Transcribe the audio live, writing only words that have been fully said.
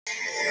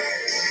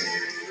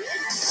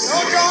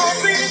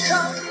don't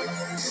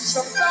become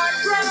some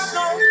background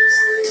noise,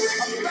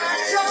 a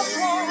backdrop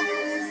wall.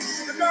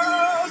 The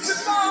girls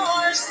and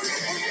boys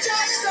who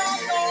just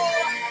don't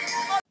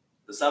know.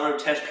 The Summer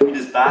of Test Cricket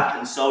is back,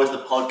 and so is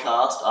the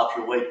podcast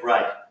after a week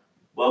break.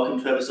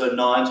 Welcome to episode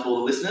 9 to all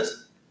the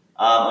listeners.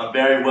 I'm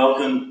very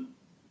welcome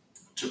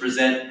to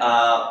present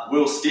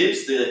Will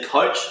Stibbs, the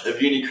coach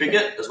of Uni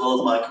Cricket, as well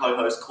as my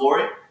co-host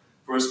Corey,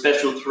 for a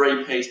special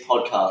 3-piece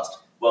podcast.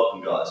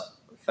 Welcome, guys.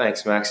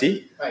 Thanks,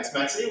 Maxie. Thanks,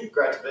 Maxie.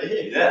 Great to be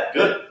here. Yeah,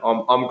 good.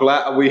 I'm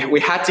glad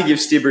we had to give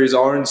Stibber his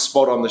own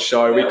spot on the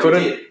show. Yeah,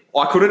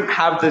 I couldn't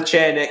have the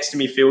chair next to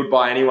me filled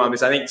by anyone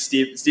because I think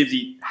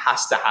Stibbsy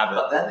has to have it.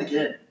 But then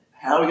again,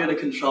 how are we going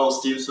to control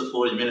Stibbs for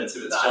 40 minutes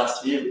if it's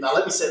just him? No,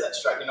 let me set that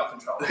straight. You're not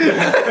controlled.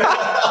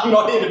 I'm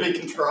not here to be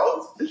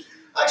controlled.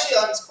 Actually,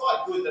 it's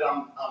quite good that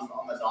I'm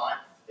on the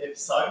 9th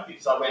episode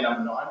because I wear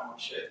number 9 on my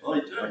shirt. Oh,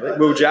 you do?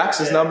 Will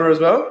Jackson's number as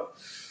well?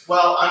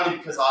 Well, only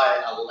because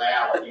I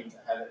allow him to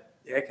have it.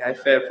 Yeah, okay,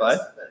 fair play.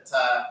 But, so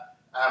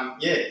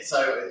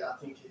I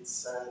think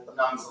it's the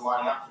numbers are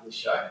lining up for this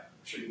show.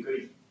 Should be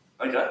good.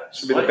 Okay.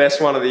 Should be the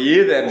best one of the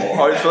year then,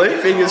 hopefully.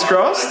 Fingers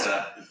crossed.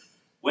 Okay.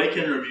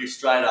 Weekend review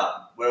straight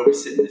up. Where are we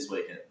sitting this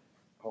weekend?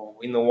 Oh,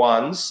 in the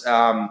ones.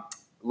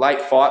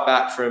 Late fight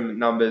back from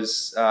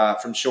numbers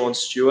from Sean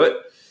Stewart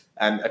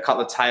and a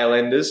couple of tail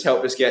enders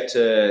helped us get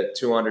to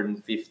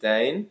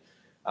 215.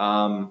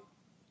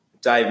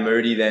 Dave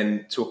Moody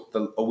then took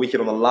a wicket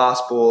on the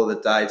last ball of the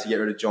day to get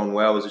rid of John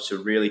Wells, which is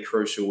a really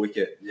crucial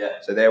wicket.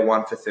 Yeah. So they're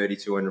 1 for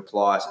 32 in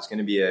reply. So it's going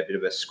to be a bit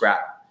of a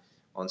scrap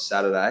on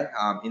Saturday.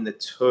 In the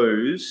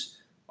twos,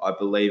 I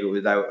believe it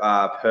was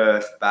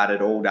Perth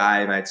batted all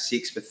day, made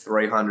 6 for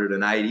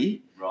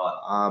 380.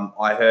 Right.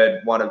 I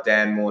heard one of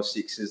Dan Moore's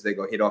sixes that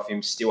got hit off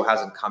him still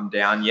hasn't come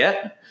down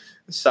yet.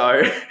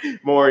 So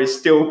Maury's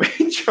still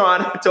been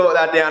trying to talk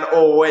that down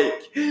all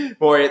week.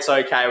 Maury, it's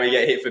okay. We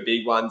get hit for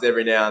big ones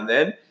every now and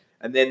then.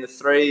 And then the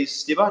threes,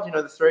 Stibber, do you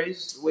know the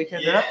threes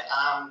weekend? Yeah,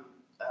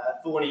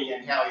 Thorny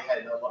and Howie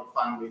had a lot of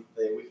fun with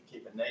their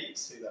wicketkeeper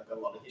Needs, who they've got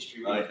a lot of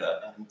history with. Okay.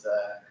 And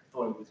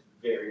Thorny was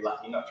very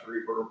lucky not to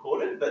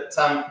report it. But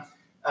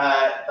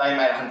they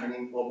made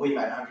 100, well, we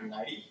made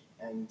 180.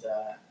 And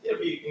it'll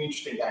be an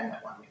interesting game,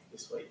 that one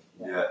this week.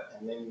 Yeah.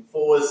 And then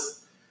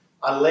fours,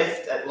 I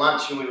left at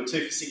lunch and we were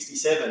 2 for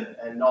 67.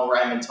 And Noel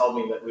Raymond told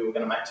me that we were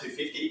going to make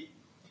 250.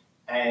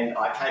 And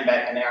I came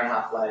back an hour and a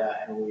half later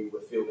and we were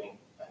fielding.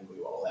 And we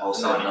were all out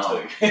for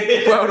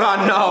 92. Well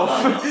done, Noel.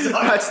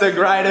 That's the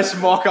greatest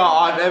mocker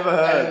I've ever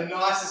heard. And the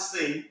nicest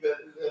thing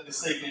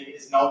this evening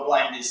is Noel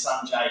blamed his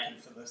son Jacob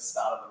for the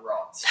start of the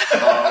rots.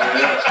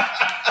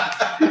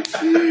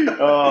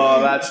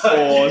 Oh, that's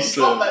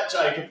awesome. Got that,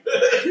 Jacob.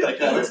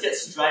 Okay, let's get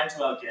straight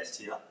into our guest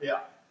here.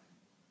 Yeah.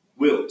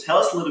 Will, tell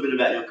us a little bit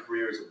about your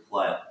career as a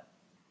player.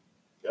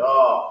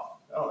 Oh,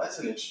 that's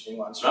an interesting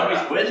one.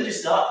 Where did you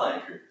start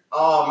playing cricket?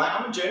 Oh, mate,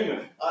 I'm a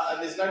journeyman.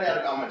 There's no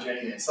doubt I'm a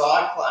journeyman. So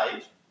I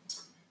played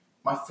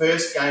my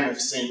first game of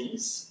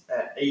seniors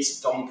at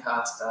East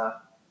Doncaster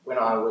when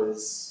I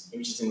was,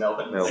 which is in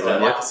Melbourne. Melbourne, so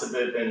yeah. like a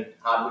suburban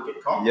hard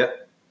wicket comp.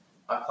 Yep.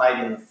 I played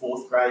in the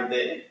 4th grade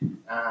there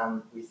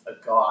with a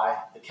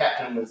guy. The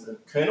captain was a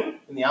colonel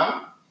in the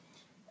army,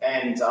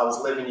 and I was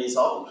 11 years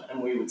old,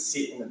 and we would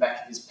sit in the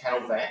back of his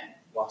panel van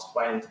whilst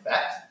waiting to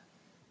bat,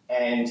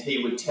 and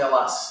he would tell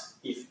us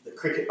if the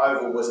cricket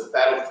oval was a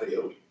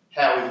battlefield,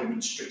 how he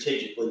would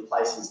strategically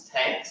place his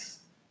tanks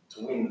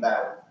to win the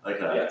battle.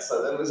 Okay. Yeah,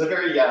 so that was a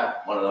very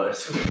one of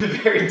those.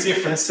 very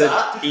different That's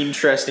start. an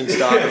interesting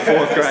start to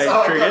 4th grade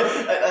So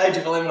cricket. at the age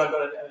of 11, I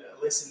got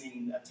a lesson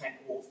in tank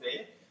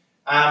warfare.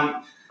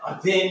 I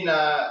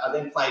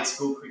then played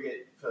school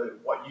cricket for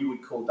what you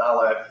would call dull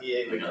over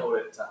here. We called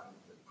it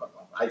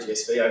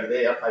AGSV over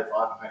there. I played for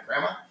Ivanhoe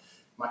Grammar.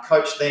 My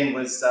coach then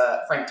was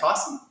Frank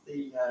Tyson,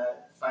 the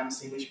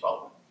famous English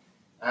bowler.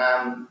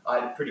 I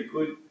had a pretty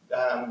good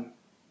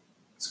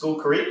school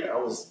career. I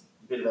was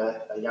a bit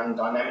of a young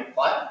dynamic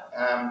player.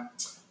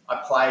 I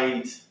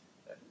played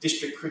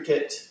district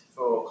cricket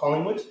for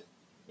Collingwood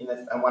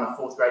and won a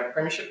 4th grade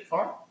premiership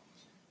for him.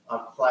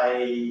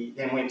 I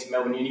then went to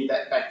Melbourne Uni.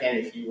 Back then,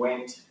 if you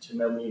went to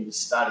Melbourne Uni to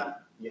study,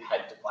 you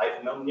had to play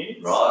for Melbourne Uni.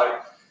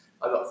 Right.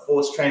 So I got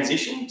forced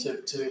transition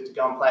to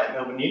go and play at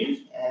Melbourne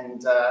Uni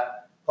and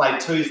played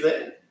twos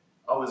there.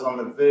 I was on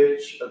the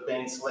verge of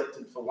being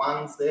selected for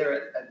ones there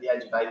at the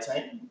age of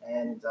 18,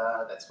 and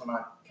that's when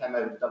I came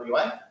over to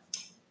WA.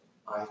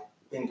 I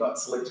then got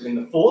selected in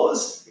the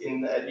fours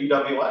at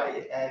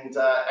UWA, and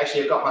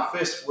actually I got my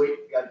first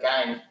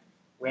game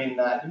when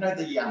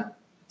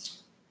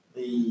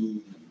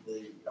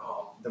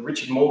the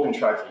Richard Morgan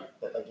Trophy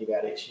that they give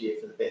out each year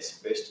for the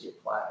best first year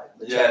player.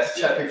 The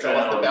chap who fell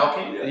off the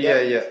balcony.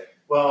 Yeah.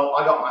 Well,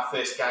 I got my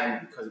first game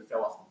because he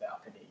fell off the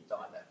balcony. He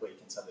died that week,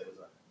 and so there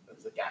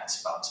was a game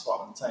spot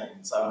on the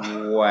team. So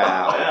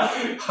wow.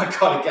 I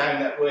got a game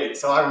that week,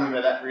 so I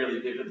remember that really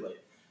vividly.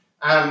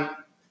 And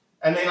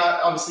then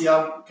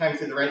I came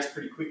through the ranks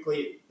pretty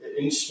quickly. An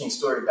interesting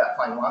story about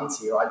playing ones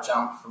here. I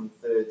jumped from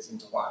thirds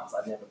into ones.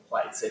 I'd never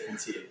played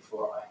seconds here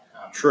before I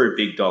True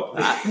big dog,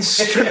 that.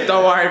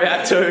 Don't worry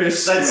about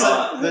twos.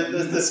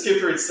 The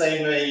skipper had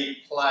seen me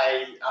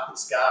play up at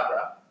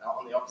Scarborough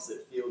on the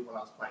opposite field when I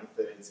was playing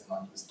thirds, and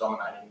I was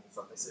dominating.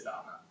 So they said,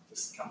 "Oh no,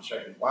 just come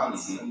straight with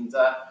ones." And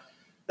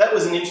that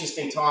was an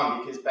interesting time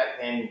because back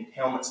then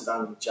helmets had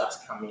only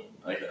just come in,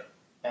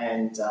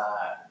 and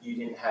you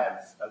didn't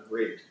have a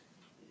grid.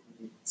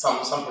 Some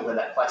people had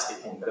that plastic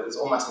thing, but it was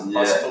almost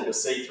impossible to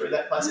see through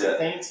that plastic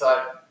thing.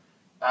 So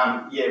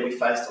we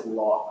faced a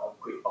lot of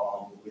quick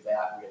bowling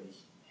without really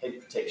head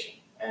protection,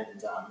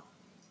 and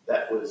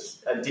that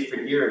was a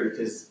different era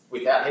because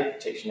without head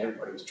protection,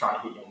 everybody was trying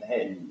to hit you in the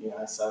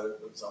head. So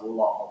it was a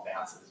lot of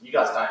bounces. You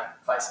guys don't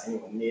face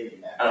anyone near the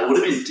amount. And it would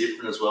have been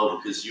different as well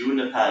because you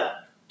wouldn't have had,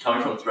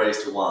 coming from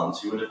threes to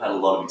ones, you wouldn't have had a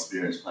lot of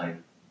experience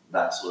playing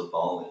that sort of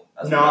bowling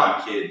as a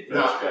young kid,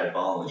 first grade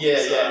bowling.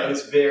 It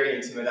was very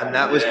intimidating. And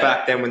that was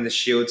back then when the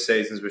Shield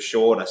seasons were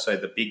shorter, so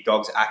the big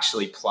dogs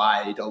actually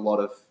played a lot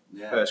of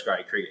first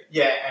grade cricket.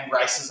 Yeah, and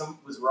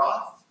racism was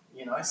rife.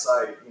 So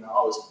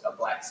I was a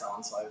black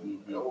son, so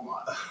all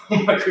my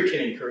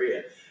cricketing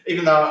career,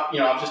 even though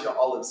I've just got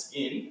olive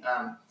skin.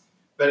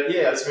 But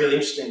yeah, it's really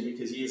interesting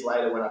because years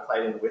later, when I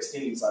played in the West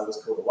Indies, I was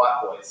called a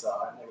white boy, so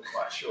I'm never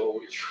quite sure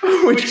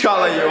which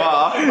colour you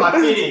are. I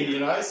fit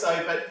in,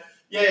 So, but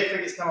yeah,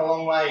 cricket's come a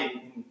long way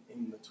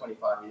in the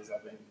 25 years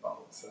I've been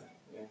involved. So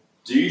yeah.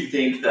 Do you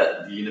think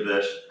that the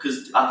university?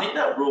 Because I think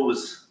that rule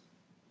was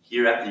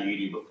here at the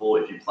uni before.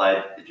 If you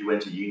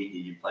went to uni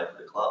here, you played for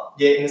the club.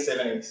 Yeah, in the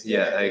 70s.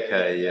 Yeah.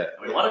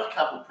 We won a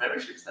couple of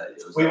premierships that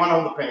year. We won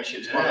all the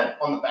premierships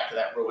on the back of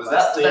that rule. Was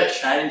that did they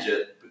change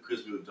it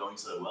because we were doing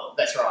so well?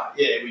 That's right.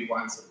 Yeah, we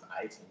won sort of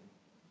 18,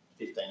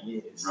 15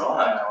 years.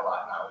 Right. And they were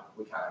like, no,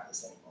 we can't have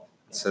this anymore.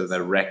 So they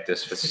wrecked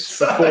us for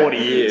 40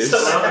 years. So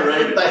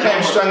they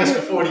hamstrung us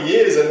for 40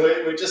 years, and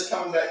we're just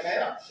coming back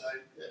now. So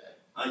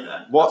yeah.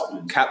 Okay.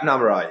 What cap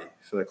number are you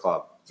for the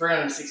club?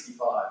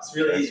 365. It's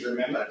really easy to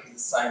remember because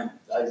it's the same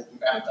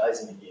amount of days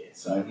in a year.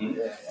 So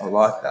I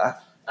like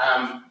that.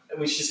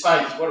 Which is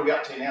funny because what are we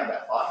up to now?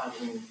 About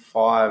 500.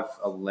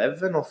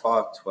 5'11" or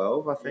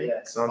 5'12", I think.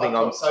 Yeah, So I think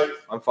I'm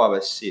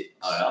 5'6".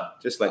 Oh, yeah.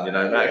 Just letting you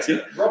know, Max.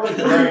 Robert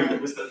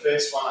Broom was the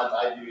first one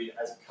I debuted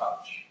as a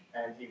coach,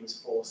 and he was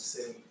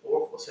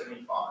 474,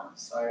 475.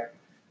 So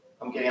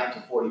I'm getting up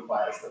to 40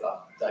 players that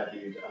I've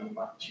debuted under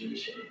my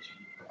tuition.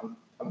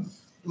 I'm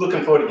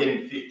looking forward to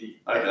getting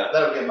 50. Okay.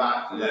 That'll be a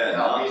mark for me.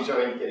 I'll be nice.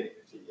 enjoying getting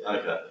 50. Yeah.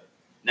 Okay.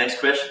 Next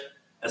question.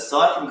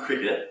 Aside from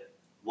cricket,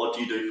 what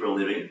do you do for a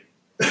living?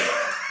 That's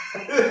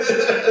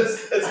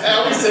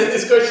how we sent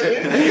this question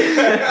in. I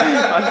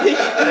think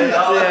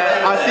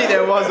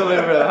there was a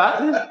little bit of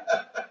that.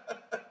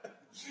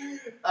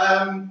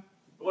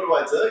 What do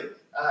I do?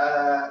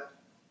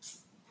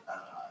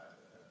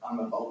 I'm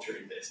a vulture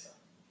investor.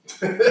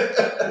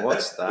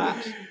 What's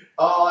that?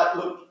 Oh,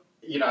 look,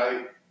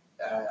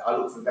 I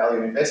look for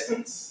value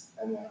investments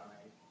and then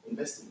I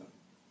invest in them.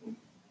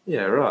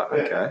 Yeah, right.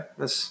 Okay.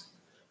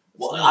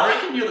 Well, I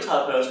reckon you're the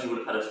type of person who would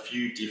have had a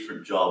few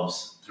different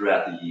jobs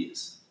throughout the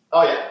years.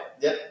 Oh, yeah.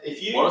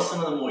 What are some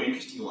of the more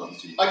interesting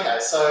ones to you? Okay,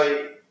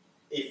 so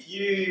if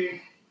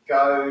you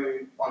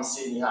go on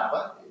Sydney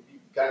Harbour, if you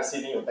go to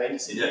Sydney or been to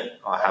Sydney, Yeah,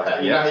 I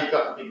haven't. You've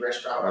got the big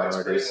restaurant where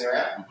it's cruising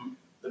around. Mm-hmm.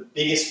 The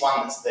biggest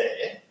one that's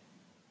there,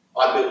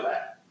 I built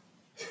that.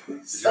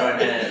 Your own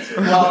hands.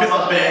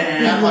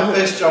 My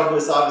first job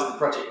was I was the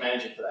project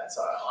manager for that,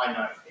 so I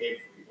know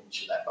every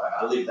inch of that boat.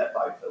 I lived that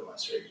boat for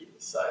almost 3 years,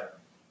 so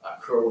I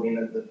crawled in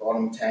at the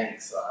bottom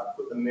tanks. I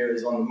put the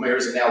mirrors on. The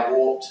mirrors are now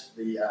warped.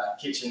 The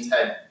kitchens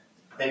had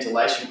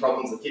ventilation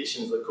problems. The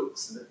kitchens, the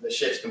cooks, the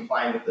chefs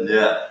complained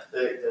that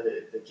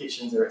the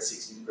kitchens are at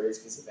 60 degrees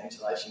because the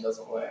ventilation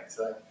doesn't work.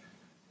 So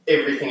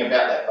everything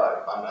about that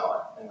boat, I know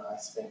it, and I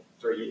spent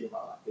 3 years of my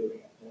life building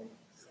it.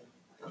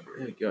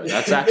 There you go.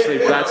 That's a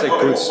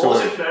good story. What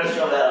was your first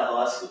job out of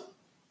high school?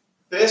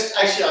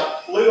 Actually, I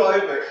flew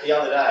over it the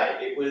other day.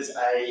 It was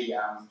a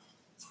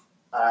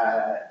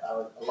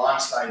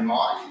limestone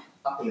mine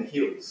up in the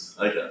hills.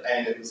 Okay.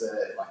 And it was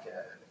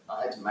I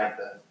had to make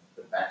the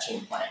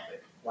batching plant.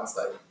 That once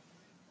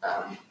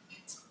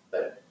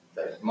they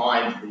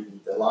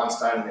mined the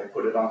limestone and they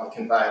put it on the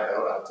conveyor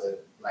belt, I had to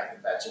make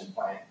the batching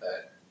plant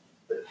that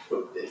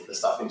put the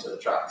stuff into the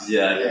trucks.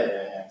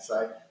 Yeah.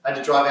 So I had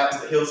to drive out to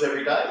the hills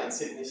every day and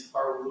sit in this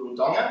horrible little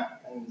donga.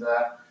 And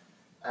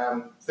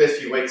first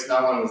few weeks,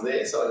 no one was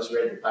there, so I just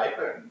read the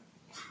paper and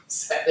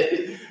sat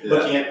there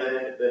looking at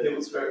the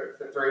hills for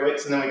 3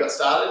 weeks. And then we got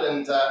started,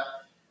 and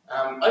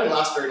I didn't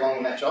last very long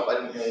in that job. I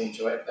didn't really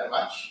enjoy it that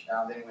much.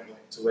 Then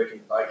went to work in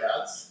the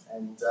boatyards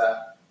and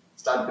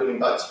started building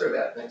boats for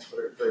about the next 3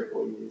 or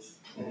 4 years.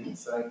 And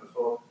so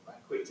before I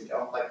quit to go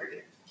and play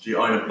cricket. Do you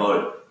own a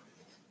boat?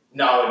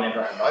 No, I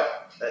never own a boat.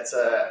 That's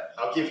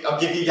I'll give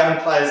you young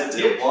players a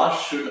tip. Yeah, why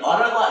should I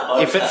don't like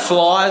boats. If it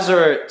flies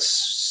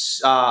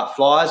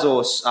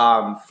or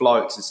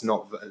floats, it's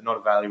not a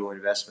valuable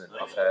investment.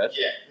 Okay. I've heard.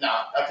 Yeah, no,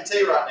 I can tell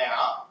you right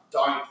now,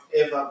 don't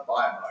ever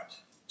buy a boat.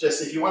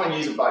 Just if you want to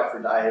use a boat for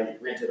a day,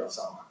 rent it off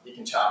someone. You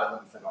can charter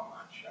them for not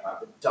much. Right?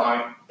 But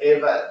don't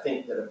ever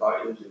think that a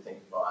boat is a good thing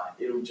to buy.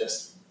 It'll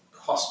just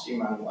cost you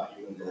money like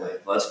you wouldn't believe.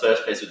 Well, that's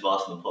first piece of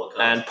advice on the podcast.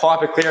 And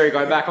Piper Cleary,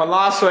 going back on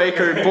last week,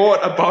 who bought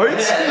a boat.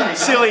 Yeah.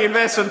 Silly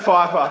investment,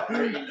 Piper.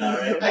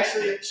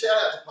 Actually, shout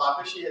out to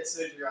Piper. She had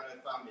surgery on her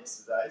thumb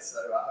yesterday, so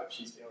I hope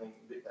she's feeling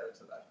a bit better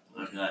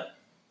today. Okay.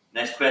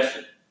 Next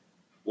question.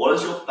 What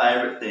is your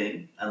favourite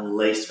thing and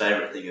least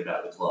favourite thing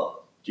about the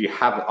club? Do you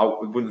have? I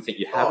wouldn't think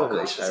you have a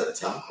least favourite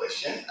That's a thing. tough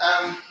question.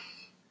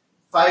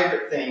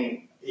 Favourite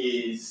thing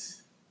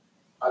is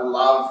I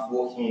love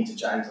walking into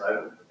James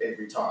Oval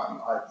every time.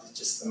 It's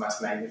just the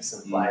most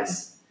magnificent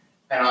place.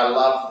 And I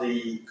love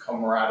the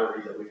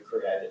camaraderie that we've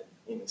created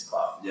in this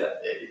club. Yeah.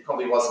 It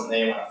probably wasn't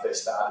there when I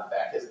first started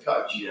back as a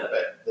coach, Yeah.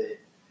 but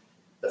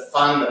the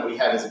fun that we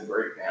have as a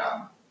group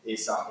now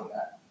is something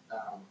that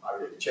I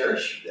really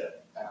cherish. Yeah.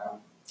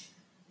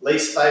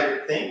 Least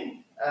favourite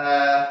thing?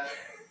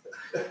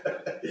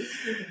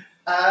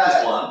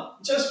 Just one.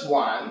 Just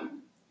one.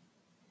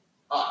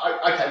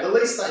 Okay, the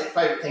least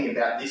favourite thing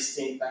about this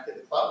stint back at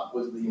the club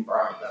was the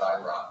environment that I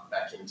arrived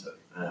back into.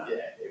 Yeah. Yeah,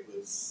 it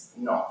was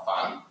not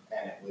fun,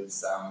 and it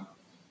was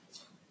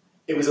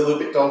a little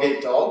bit dog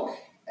eat dog,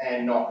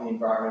 and not the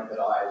environment that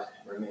I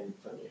remembered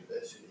from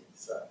university.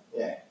 So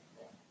yeah,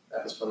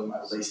 that was probably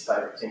my least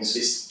favourite thing of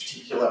this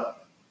particular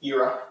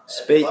era.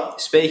 at the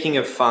club. Speaking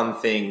of fun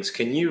things,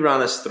 can you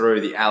run us through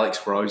the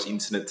Alex Rose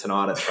incident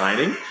tonight at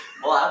training?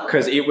 Well,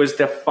 Because it was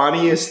the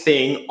funniest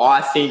thing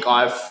I think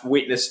I've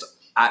witnessed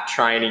at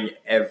training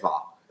ever.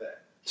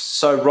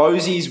 So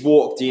Rosie's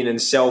walked in and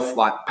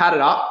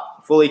padded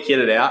up, fully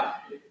kitted out,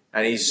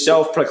 and he's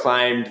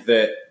self-proclaimed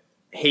that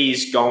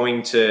he's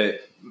going to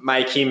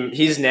make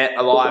his net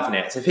a live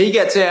net. So if he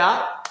gets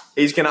out,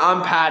 he's going to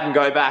unpad and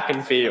go back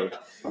and field.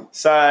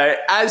 So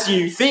as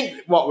you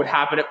think what would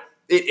happen,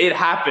 it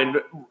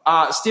happened.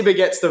 Stibber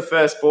gets the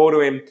first ball to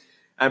him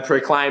and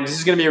proclaims this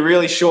is going to be a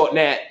really short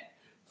net,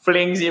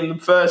 flings him the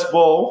first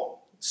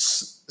ball,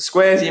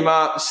 squares him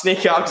up,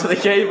 sneak up to the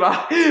keeper.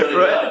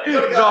 Right?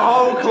 The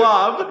whole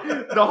club,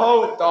 the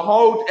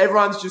whole,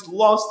 everyone's just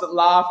lost at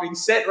laughing,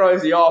 set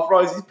Rosie off.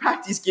 Rosie's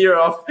packed his gear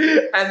off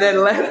and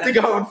then left to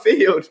go and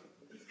field.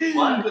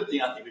 one good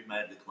thing I think we've made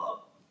at the club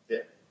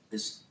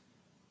is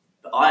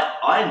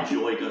I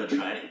enjoy going to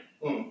training.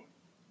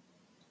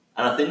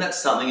 And I think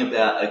that's something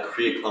about a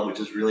cricket club which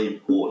is really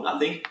important. I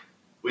think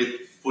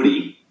with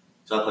footy,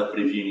 so I play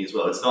footy for uni as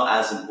well, it's not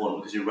as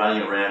important because you're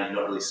running around and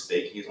you're not really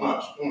speaking as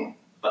much.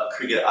 But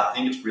cricket, I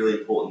think it's really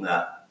important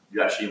that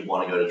you actually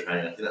want to go to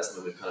training. I think that's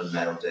something we've kind of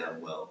nailed down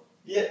well.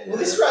 Yeah, well,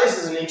 this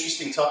raises an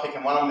interesting topic,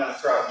 and one I'm going to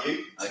throw at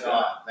you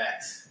tonight,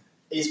 Max,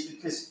 is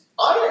because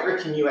I don't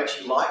reckon you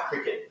actually like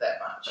cricket that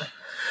much.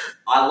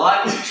 I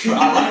like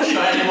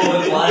training more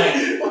than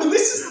playing. Well,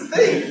 this is the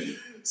thing.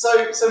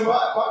 So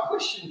my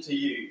question to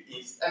you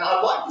is, and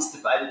I'd like this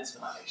debated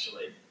tonight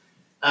actually,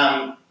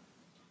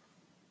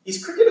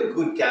 is cricket a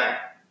good game?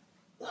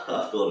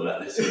 I thought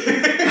about this.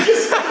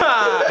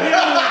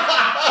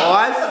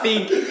 I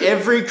think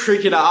every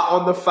cricketer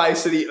on the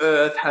face of the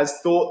earth has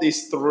thought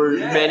this through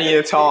many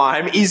a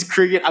time. Is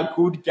cricket a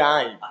good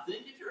game? I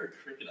think if you're a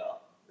cricketer,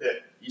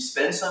 you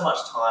spend so much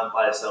time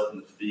by yourself in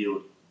the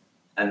field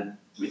and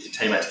with your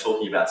teammates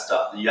talking about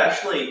stuff that you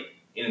actually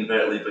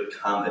inadvertently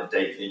become a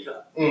deep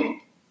thinker.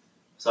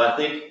 So I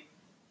think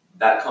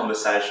that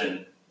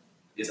conversation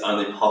is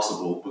only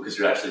possible because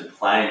you're actually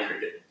playing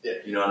cricket. Yeah.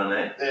 You know what I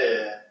mean?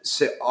 Yeah.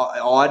 So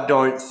I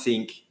don't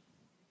think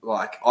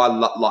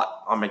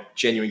I'm a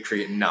genuine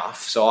cricket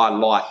nuff, so I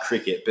like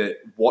cricket. But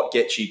what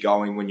gets you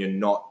going when you're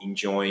not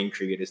enjoying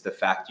cricket is the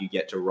fact you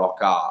get to rock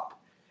up,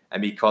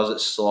 and because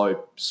it's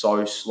so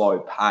slow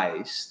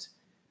paced,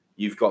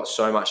 you've got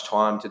so much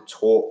time to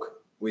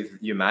talk with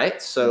your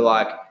mates. So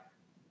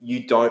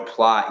you don't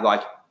play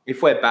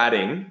if we're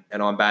batting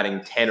and I'm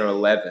batting 10 or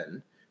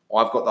 11,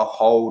 I've got the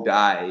whole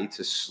day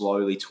to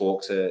slowly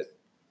talk to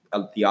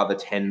the other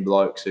 10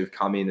 blokes who've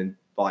come in and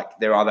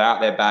they're either out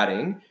there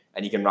batting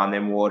and you can run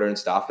them water and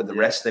stuff, but the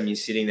rest of them you're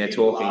sitting there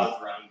talking. You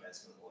love running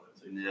batsman water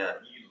too. Yeah.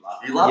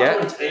 You love You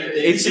love doing team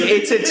things.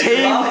 It's a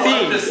team love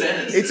thing.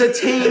 1%. It's a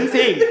team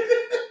thing.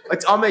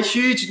 I'm a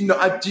huge.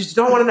 I just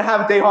don't want them to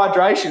have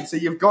dehydration, so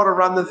you've got to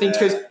run the things.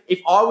 Because if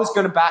I was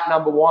going to bat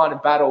number one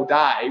and bat all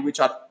day,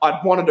 which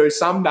I'd want to do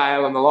someday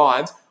along the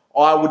lines,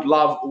 I would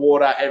love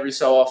water every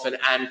so often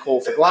and call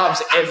for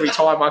gloves every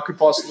time I could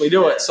possibly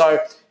do it. So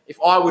if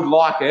I would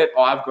like it,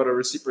 I've got to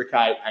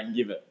reciprocate and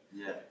give it.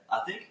 Yeah,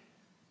 I think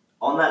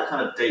on that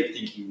kind of deep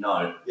thinking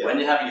note, when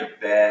you're having a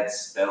bad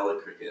spell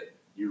of cricket,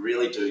 you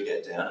really do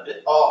get down a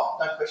bit. Oh,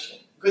 no question.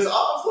 Because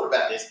I've thought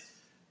about this.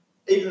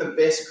 Even the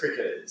best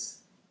cricketers,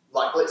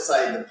 let's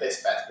say the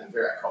best batsman,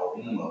 Virat Kohli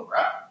in the world,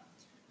 right?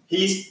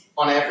 He's,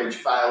 on average,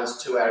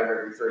 fails 2 out of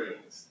every 3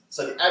 innings.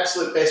 So the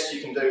absolute best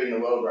you can do in the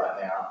world right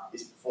now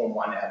is perform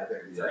 1 out of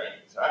every 3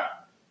 innings, right?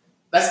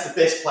 That's the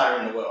best player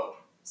in the world.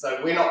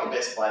 So we're not the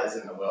best players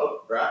in the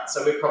world, right?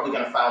 So we're probably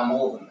going to fail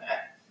more than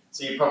that.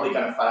 So you're probably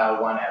going to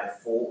fail 1 out of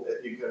 4.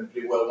 You're going to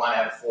do well 1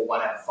 out of 4,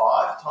 1 out of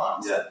 5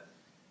 times. Yeah.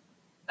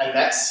 and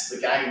that's the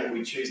game that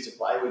we choose to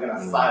play. We're going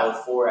to fail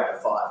 4 out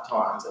of 5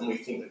 times, and we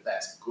think that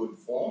that's good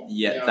form.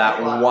 Yeah, You know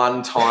that what I mean?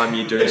 one time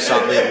you do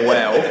something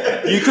well.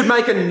 You could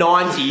make a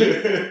 90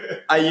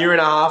 a year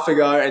and a half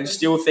ago and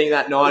still think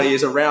that 90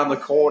 is around the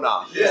corner.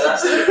 Yeah,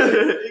 that's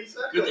it.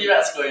 Exactly. Good thing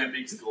about scoring a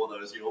big score,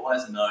 though, is you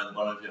always know in the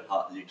bottom of your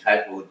heart that you're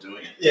capable of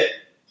doing it. Yeah.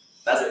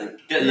 That's it.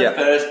 Getting Yeah. the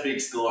first big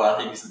score, I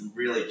think, is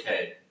really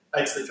key.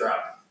 That's the drug.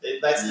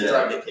 That's the Yeah.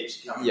 drug that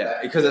keeps you coming Yeah,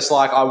 back. because it's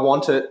like, I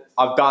want it,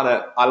 I've done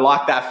it, I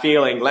like that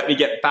feeling, let me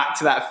get back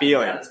to that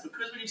feeling. And it's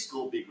because when you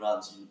score big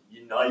runs,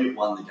 you know you've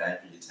won the game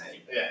for your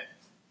team.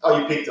 Oh,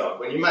 you big dog.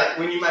 When you make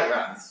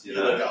runs, You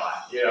you're know. the guy.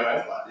 You know,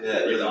 like, Yeah,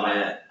 you're you're the the man.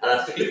 man. And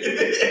I think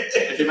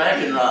if you're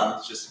making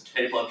runs, just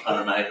keep on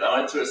trying to make it. I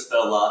went through a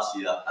spell last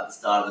year at the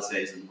start of the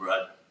season where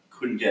I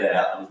couldn't get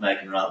out. I was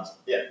making runs.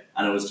 Yeah.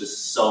 And it was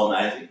just so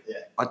amazing.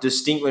 I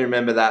distinctly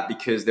remember that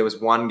because there was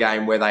one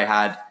game where they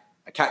had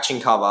a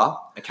catching cover,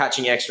 a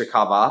catching extra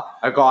cover,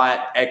 a guy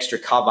at extra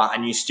cover,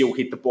 and you still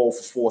hit the ball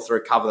for 4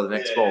 through cover the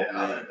next ball.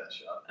 I know that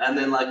shot. And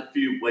then like a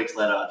few weeks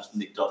later, I just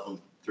nicked off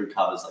them through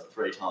covers like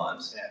 3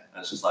 times. Yeah.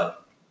 And it's just like,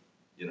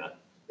 you know.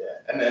 Yeah,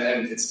 and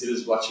it's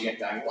Stitters watching it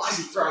going, why is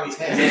he throwing his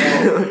hands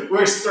out?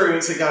 Whereas through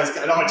it, guys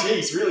going, oh, gee,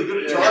 he's really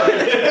good at driving.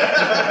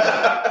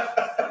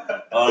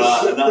 All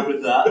right, enough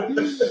with that.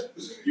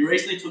 You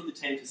recently took the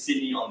team to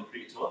Sydney on the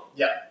cricket tour.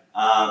 Yeah.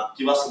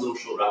 Give us a little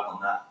short wrap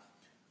on that.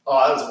 Oh,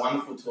 that was a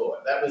wonderful tour.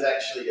 That was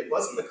actually, it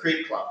wasn't the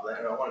cricket club,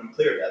 and I want to be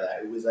clear about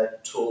that. It was a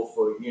tour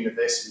for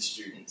university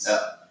students. Yeah.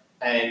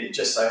 And it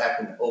just so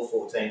happened that all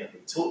 14 that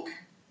we took,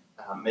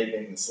 me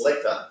being the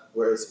selector,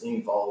 was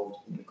involved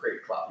in the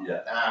cricket club.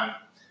 Yeah.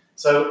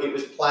 So it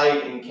was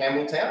played in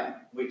Campbelltown,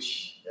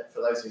 which,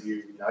 for those of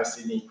you who know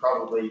Sydney,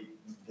 probably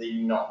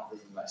not the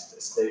most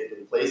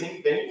aesthetically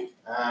pleasing venue.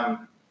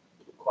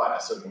 Quite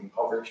a sort of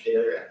impoverished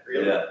area,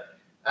 really.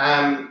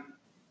 Yeah.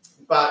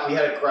 But we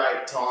had a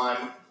great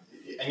time.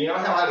 And you know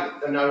how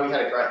I know we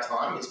had a great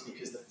time is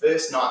because the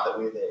first night that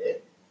we were there,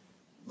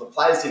 the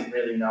players didn't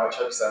really know each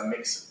other because they were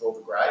mixed with all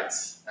the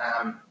grades.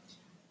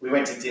 We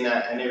went to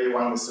dinner and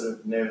everyone was sort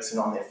of nervous and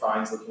on their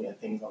phones, looking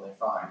at things on their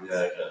phones. Yeah,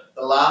 okay.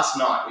 The last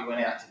night we went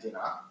out to dinner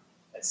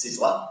at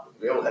Sizzler.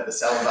 We all had the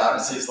salad bar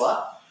at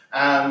Sizzler.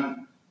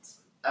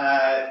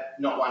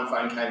 Not one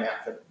phone came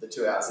out for the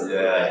 2 hours that we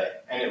were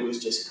there. And it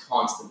was just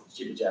constant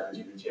jibber jabber,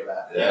 jibber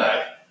jabber. Yeah. You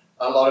know,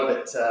 a lot of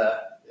it.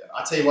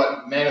 I tell you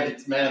what, man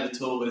of the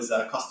tour was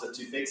Costa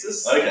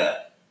Tufexis. Okay.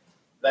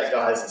 That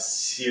guy is a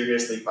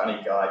seriously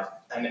funny guy,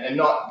 and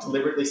not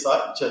deliberately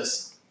so.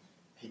 Just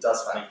he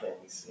does funny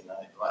things. You know,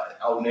 like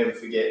I'll never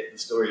forget the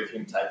story of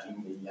him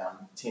taking the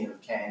tin of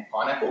canned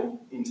pineapple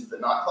into the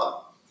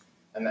nightclub,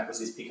 and that was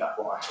his pickup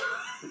line.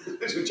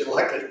 Would you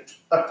like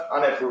a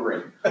pineapple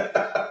ring?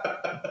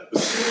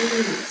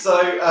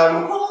 So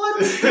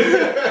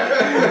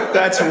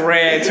That's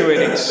rare to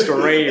an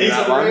extreme. He's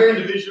that a one. rare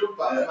individual,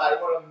 but mate,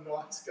 what a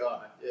nice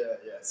guy. Yeah.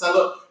 So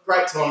look,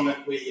 great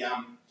tournament.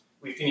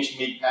 We finished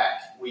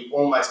mid-pack. We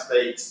almost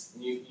beat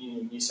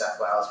New South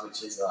Wales,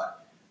 which is a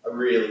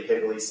really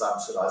heavily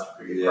subsidised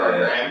cricket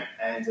program,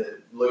 and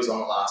to lose on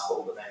the last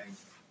ball, but then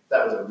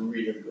that was a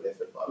really good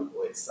effort by the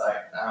boys. So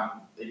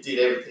it did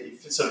everything.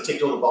 It sort of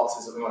ticked all the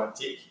boxes that we want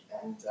to tick,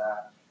 and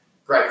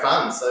great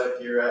fun. So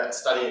if you're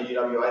studying at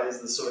UWA,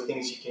 there's the sort of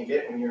things you can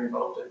get when you're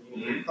involved at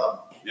Uni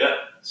Club. Yeah,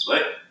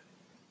 sweet.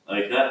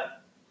 Okay.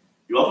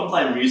 You often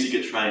play music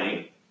at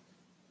training.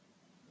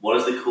 What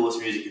is the coolest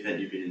music event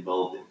you've been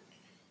involved in?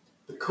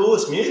 The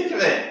coolest music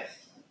event?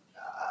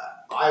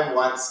 I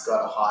once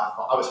got a high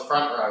five. I was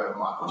front row at a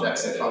Michael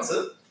Jackson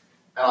concert,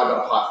 and I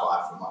got a high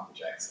five from Michael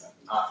Jackson.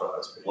 I thought it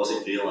was pretty What's cool.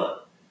 it feel like?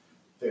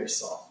 Very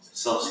soft.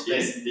 Soft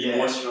skin? Yeah.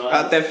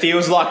 Moisturised? That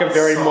feels like a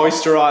very Soft.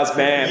 moisturised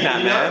man, you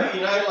man.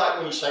 know, like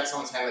when you shake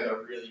someone's hand, they got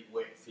a really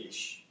wet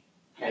fish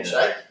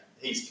handshake.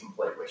 He's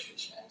complete wet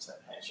fish handshake.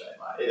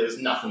 Like, there was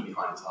nothing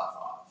behind his high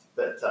five.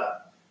 But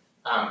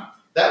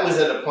that was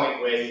at a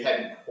point where he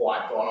hadn't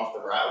quite gone off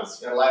the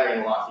rails. You know, later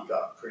in life, he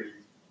got pretty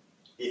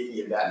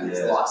iffy about his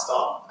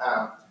lifestyle.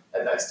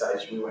 At that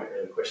stage, we weren't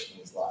really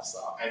questioning his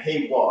lifestyle, and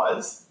he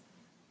was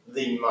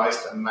the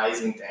most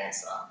amazing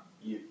dancer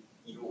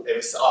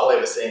I'll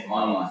ever see in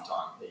my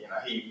lifetime. You know,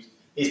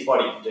 his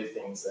body could do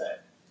things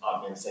that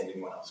I've never seen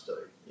anyone else do.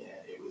 Yeah,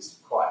 it was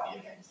quite the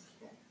event.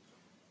 Yeah.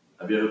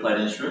 Have you ever played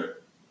an instrument?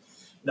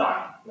 No,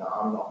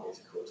 I'm not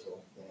musical at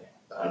all.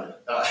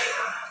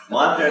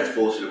 My parents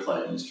forced you to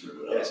play an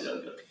instrument when I was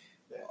younger.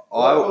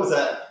 What was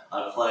that?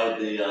 I played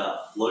the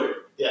flute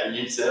in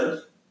Year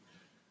 7.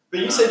 But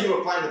you said you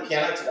were playing the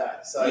piano today,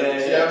 so you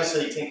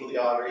obviously tinkle the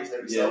ivories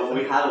every so Yeah, well, often.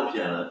 we have a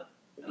piano,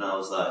 and I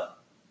was like,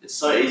 it's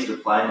so easy to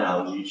play now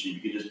on YouTube. You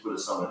can just put a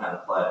song on how to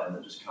play it, and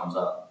it just comes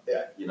up.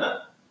 Yeah. You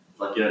know?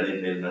 Like, you don't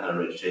even need to know how to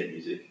read sheet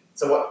music.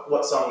 So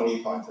what song were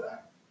you playing today?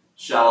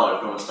 Shallow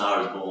from A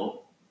Star Is Born.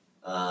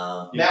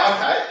 Now,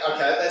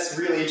 okay, that's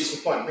a really interesting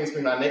point. It brings me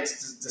to my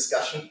next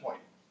discussion point.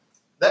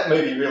 That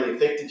movie really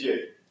affected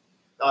you.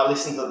 I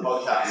listened to the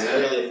podcast. It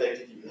really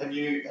affected you. Have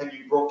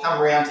you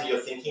come around to your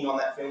thinking on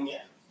that film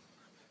yet?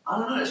 I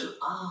don't know.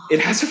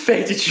 It has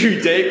affected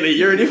you deeply.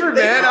 You're a different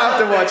man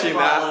after watching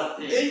that.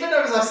 Even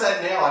as I say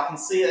it now, I can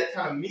see that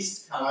kind of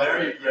mist come I'm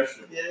very over.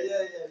 impressionable.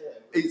 Yeah.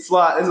 It's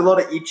like there's a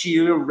lot of itchy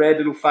little red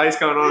little face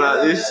going on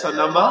at this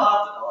number.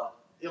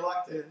 You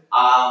liked it.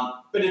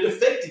 But But it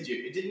affected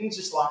you. It didn't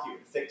just like you,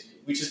 it affected you,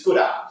 which is good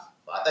art.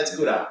 Like, that's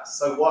good art.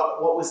 So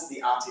what was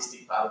the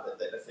artistic part of it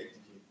that affected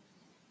you?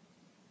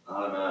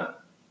 I don't know.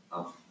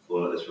 I've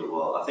thought about this for a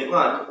while. I think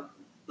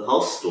the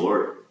whole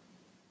story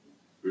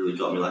really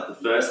got me. Like the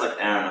first hour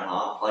and a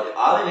half. Like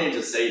I didn't need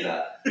to see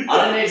that.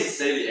 I didn't need to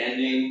see the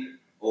ending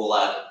or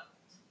like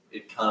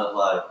it kind of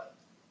like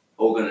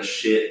all gonna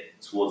shit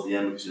towards the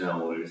end because you know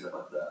all movies stuff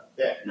like that.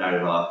 Yeah.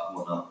 Narrative arc and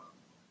whatnot.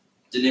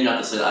 Didn't even have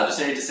to see that. I just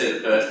needed to see the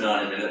first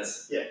 90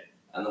 minutes. Yeah.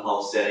 And the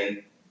whole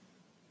setting.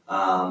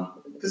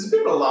 Because it's a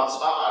bit of a love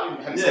story. I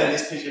haven't Yeah. seen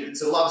this picture.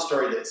 It's a love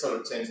story that sort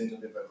of turns into a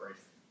bit of a grief.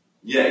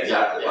 Yeah,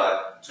 exactly. Yeah.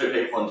 Like two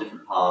people on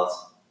different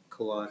paths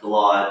Collide.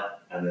 collide,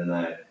 and then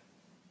the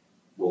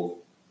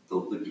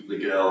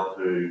girl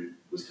who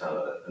was kind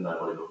of a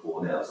nobody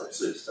before now is like a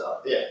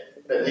superstar.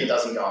 But he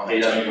doesn't go on that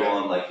He doesn't journey. go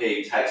on, like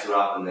he takes her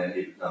up and then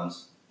he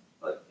becomes,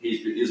 like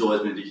he's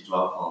always been addicted to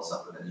alcohol and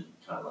stuff, and then he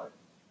kind of like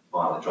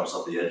finally drops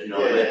off the edge, you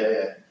know what I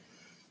mean?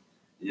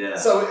 Yeah.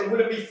 So would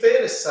it be fair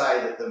to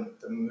say that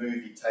the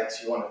movie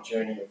takes you on a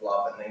journey of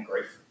love and then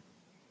grief?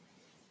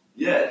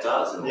 Yeah, it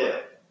does. In a way. Yeah.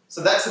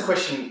 So that's the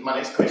question, my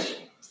next question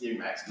to you,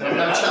 Max. No, I'm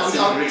going to that's challenge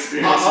similar you.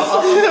 experiences.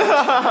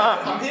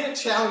 I'm here to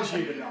challenge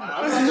you tonight.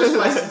 I'm not just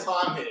wasting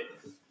time here.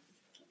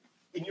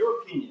 In your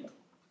opinion,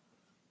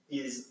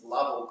 is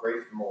love or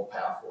grief the more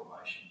powerful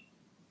emotion?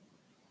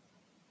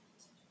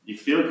 You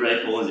feel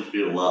grateful as you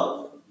feel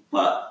love,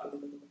 but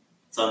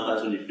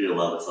sometimes when you feel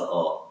love, it's like,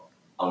 oh,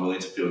 I'm willing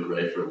to feel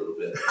great for a little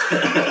bit.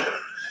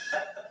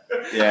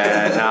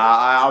 Yeah,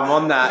 I'm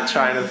on that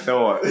train of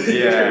thought.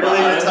 You're Yeah.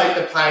 willing to take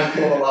the pain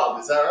for love,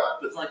 is that right?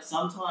 But it's like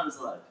sometimes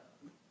like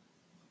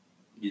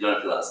you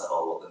don't feel that. It's like,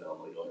 oh, what the hell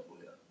am I going for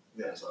here?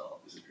 Yeah. It's like, oh,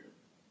 this is good.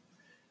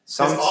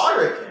 Because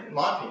I reckon,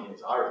 my opinion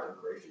is, I reckon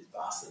grief is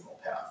vastly more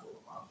powerful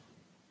than love.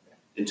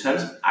 In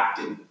terms of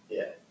acting,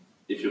 Yeah.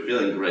 if you're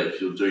feeling grief,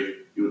 you'll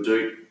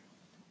do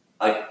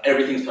like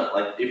everything's kind of,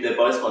 like if they're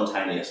both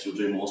spontaneous, you'll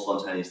do more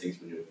spontaneous things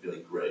when you're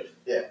feeling grief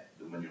than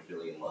when you're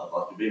feeling in love.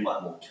 Like you'll be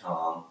like more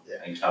calm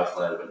and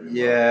calculated when you're in love.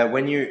 Yeah,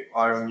 when you're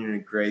in a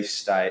grief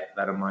state,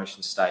 that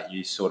emotion state,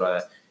 you sort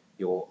of,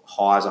 your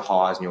highs are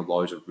highs and your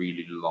lows are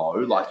really low.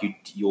 Like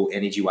your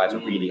energy waves are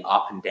really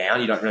up and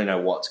down. You don't really know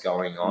what's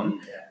going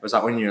on. Mm. It's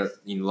like when you're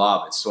in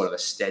love, it's sort of a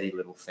steady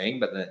little thing,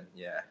 but then,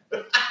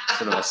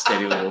 sort of a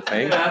steady little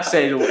thing. Yeah.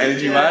 Steady little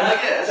energy Yeah, I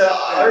wave. guess. So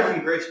I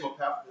reckon grief's more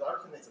powerful because I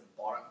reckon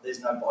there's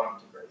no bottom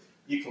to grief.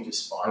 You can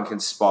just spiral. You can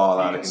spiral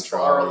out You of can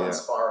control. spiral Yeah. and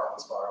spiral and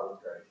spiral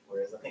with grief.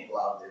 Whereas I think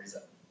love, there is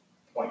a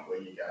point where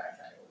you go,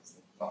 okay, well, there's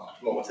not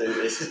much more to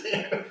this.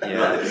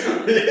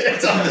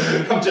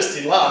 I'm just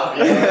in love.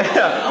 You know? I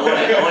want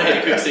to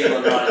hear quick single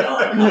on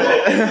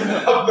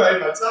 99. I've made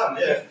my time,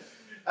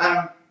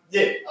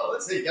 there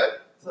you go.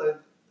 So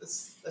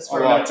that's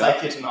where I'm going to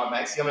take you tonight,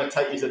 Max. I'm going to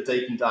take you to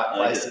deep and dark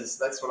places.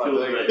 That's what I do.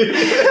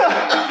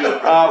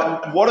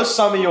 What are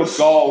some of your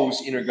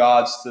goals in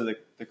regards to the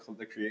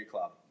Cricket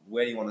Club?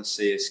 Where do you want to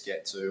see us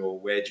get to, or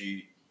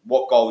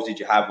what goals did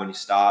you have when you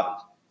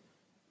started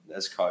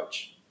as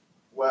coach?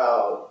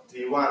 Well, do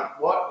you want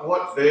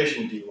what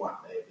version do you want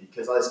there?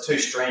 Because there's two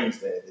streams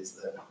there. There's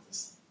the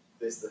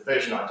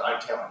version I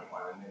don't tell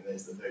anyone, and then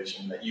there's the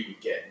version that you would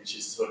get, which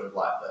is sort of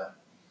like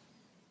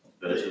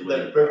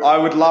I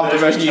would love the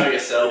version you show you.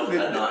 yourself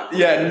at night.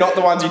 Yeah, not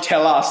the ones you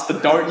tell us. The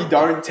you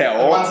don't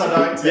tell. the ones I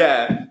don't tell.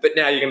 Yeah, but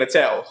now you're going to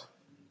tell.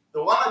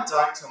 The one I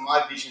don't tell,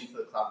 my vision for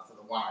the club, for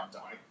the one I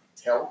don't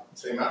tell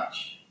too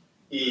much,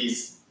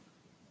 is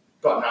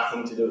got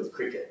nothing to do with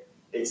cricket.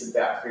 It's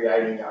about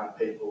creating young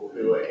people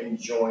who are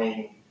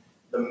enjoying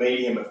the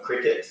medium of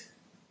cricket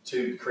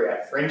to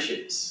create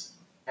friendships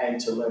and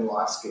to learn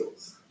life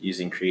skills.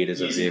 Using cricket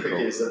as a Using vehicle.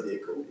 cricket as a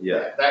vehicle.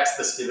 Yeah. That's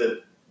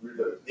the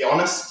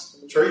honest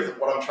truth of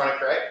what I'm trying to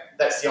create.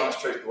 That's the honest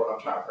truth of what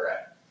I'm trying to create.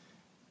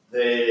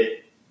 The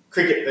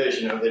cricket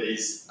version of it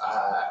is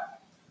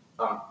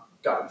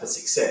going for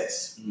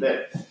success.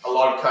 That a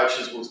lot of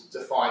coaches will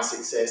define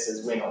success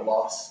as win or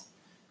loss.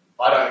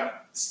 I don't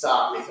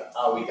start with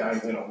are we going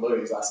to win or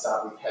lose. I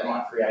start with am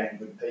I creating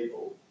good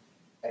people,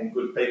 and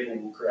good people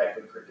will create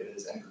good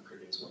cricketers, and good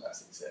cricketers will have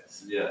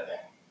success. Yeah.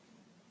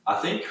 I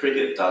think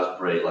cricket does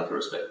breed like a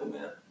respectful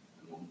man.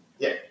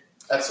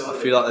 Absolutely.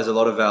 I feel like there's a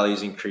lot of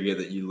values in cricket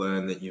that you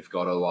learn that you've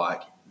got to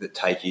that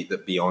take you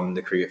beyond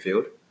the cricket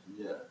field.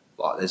 Yeah.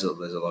 Like there's a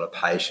lot of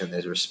patience,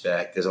 there's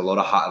respect, there's a lot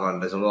of hard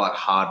work. A lot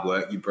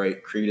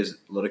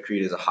of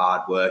cricketers are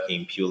hard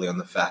working purely on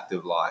the fact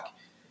of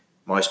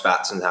most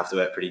batsmen have to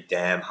work pretty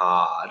damn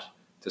hard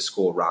to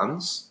score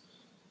runs,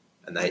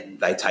 and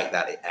they take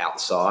that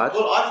outside.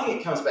 Well, I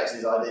think it comes back to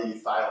this idea you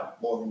fail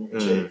more than you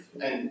achieve.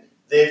 And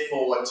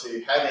therefore,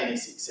 to have any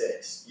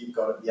success, you've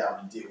got to be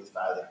able to deal with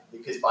failure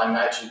because by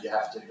nature you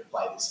have to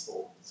play this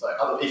sport. So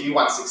if you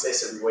want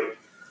success every week,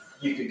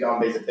 you could go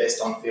and be the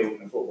best on field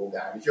in a football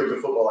game. If you're a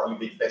good footballer, you'd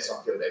be the best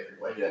on field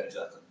every week. Yeah,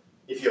 exactly.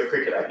 if you're a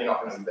cricketer, you're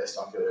not going to be best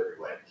on field every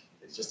week.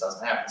 It just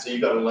doesn't happen. So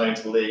you've got to learn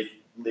to live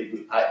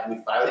with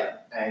failure,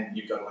 and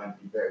you've got to learn to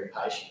be very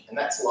patient, and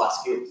that's life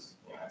skills.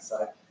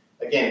 So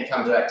again, it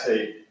comes back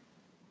to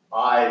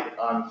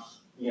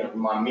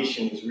my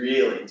mission is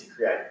really to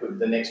create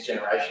the next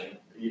generation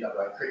of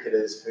UWA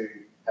cricketers who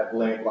have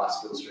learned life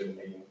skills through the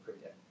medium of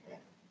cricket. Yeah.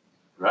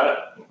 Right.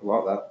 I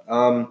like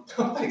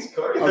that. Thanks,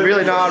 Corey. I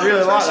really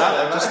like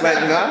that. Just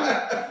letting you know.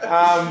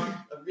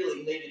 I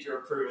really needed your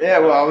approval. Yeah,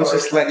 well, I was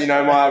just letting you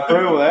know my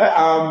approval there.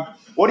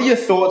 What are your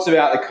thoughts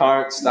about the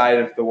current state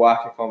of the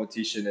WACA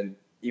competition, and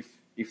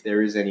if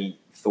there is any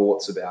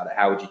thoughts about it,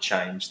 how would you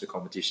change the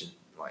competition?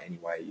 Like any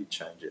way you'd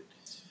change it?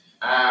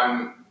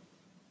 I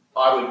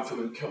would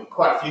for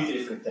quite a few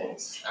different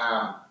things.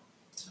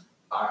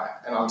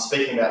 And I'm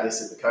speaking about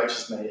this at the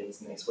coaches'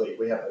 meetings next week.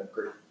 We have a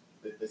group,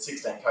 the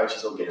 16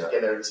 coaches all get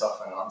together every so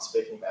often, and I'm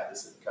speaking about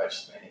this at the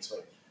coaches' meeting next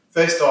week.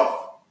 First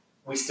off,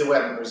 we still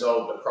haven't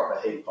resolved a proper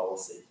heat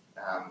policy.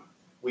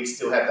 We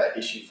still have that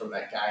issue from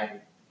that game.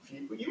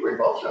 You were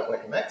involved in it,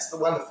 weren't you, Matt? It's the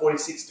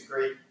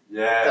 46-degree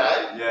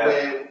day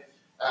where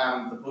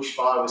the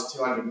bushfire was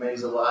 200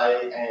 metres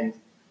away, and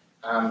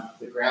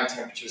the ground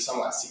temperature was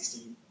something like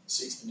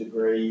 60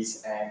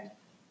 degrees, and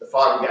the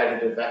fire brigade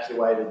had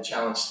evacuated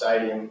Challenge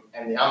Stadium,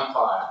 and the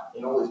umpire,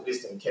 in all his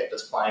wisdom, kept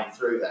us playing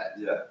through that.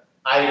 Yeah.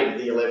 8 of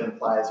the 11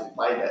 players who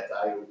played that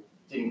day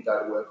didn't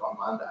go to work on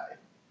Monday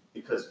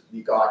because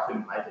the guy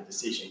couldn't make a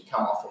decision,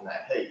 come off in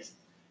that heat.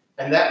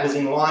 And that was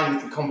in line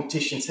with the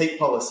competition's heat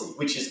policy,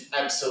 which is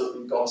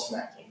absolutely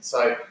gobsmacking.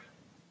 So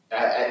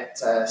at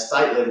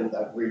state level,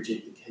 they've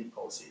rejigged the heat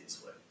policy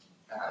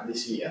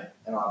this year,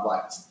 and I'd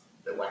like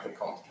the WACA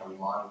comp to come in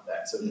line with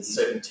that. So there's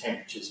certain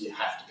temperatures you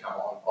have to come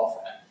off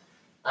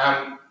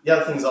at. The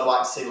other things I'd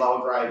like to see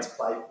lower grades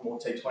play more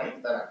T20.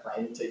 They don't play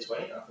any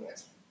T20, and I think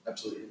that's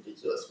absolutely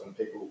ridiculous when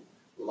people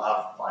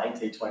love playing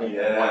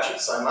T20 and watch it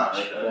so much.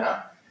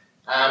 Okay.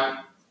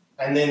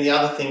 And then the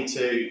other thing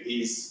too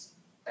is,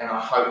 and I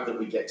hope that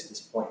we get to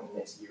this point in the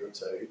next year or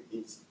two,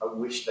 is I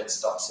wish they'd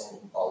stop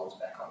sending bowlers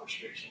back on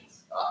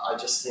restrictions. I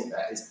just think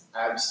that is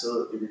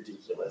absolutely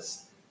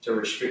ridiculous to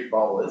restrict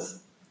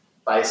bowlers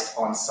based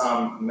on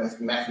some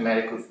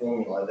mathematical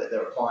formula that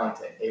they're applying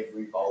to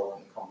every bowler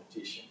in the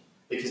competition.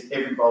 Because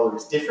every bowler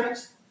is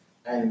different,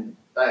 and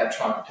they are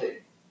trying to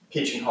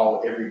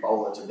pigeonhole every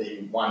bowler to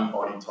be one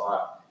body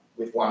type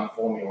with one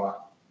formula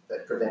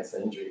that prevents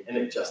the injury, and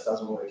it just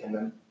doesn't work. And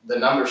then the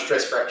number of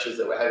stress fractures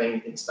that we're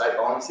having in state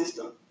bowling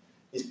system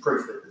is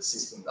proof that the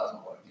system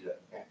doesn't work. Yeah.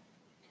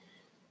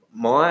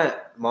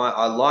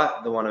 I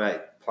like the one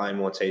about playing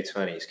more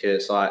T20s,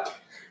 because it's like,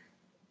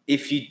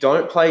 if you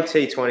don't play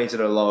T20s at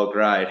a lower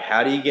grade,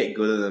 how do you get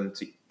good at them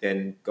to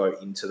then go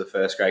into the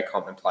first grade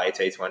comp and play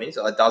T20s?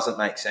 It doesn't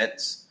make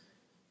sense,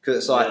 because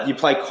it's like you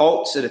play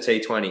Colts at a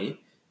T20.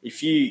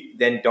 If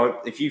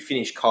you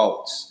finish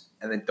Colts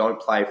and then don't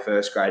play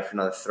first grade for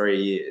another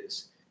 3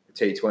 years for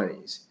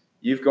T20s,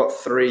 you've got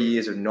 3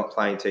 years of not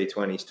playing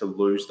T20s to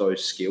lose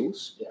those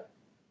skills. Yeah.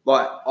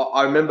 Like,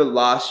 I remember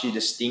last year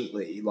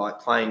distinctly,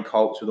 like playing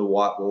Colts with a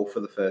white ball for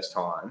the first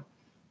time.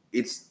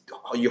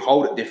 You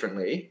hold it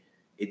differently.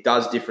 It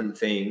does different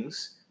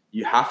things.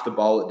 You have to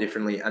bowl it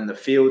differently, and the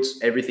fields,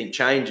 everything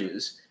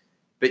changes,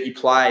 but you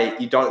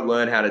don't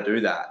learn how to do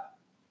that.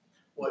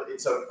 Well,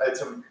 it's a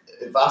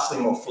vastly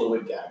more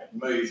fluid game. It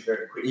moves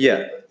very quickly.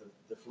 Yeah.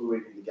 The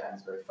fluidity of the game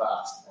is very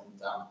fast, and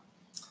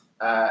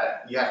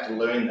you have to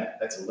learn that.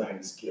 That's a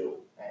learned skill,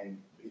 and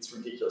it's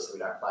ridiculous that we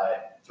don't play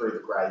it through the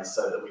grades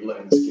so that we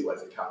learn the skill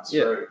as it comes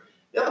through.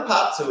 The other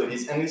part to it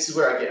is, and this is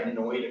where I get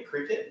annoyed at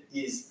cricket,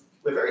 is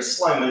we're very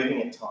slow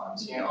moving at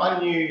times. I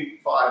knew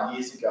 5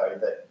 years ago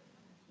that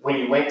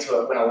when I went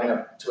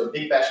to a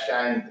Big Bash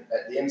game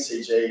at the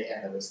MCG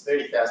and there was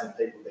 30,000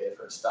 people there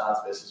for a Stars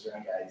versus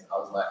Renegades, I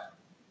was like,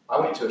 I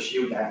went to a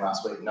Shield game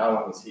last week, no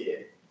one was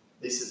here.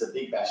 This is a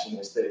Big Bash and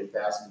there's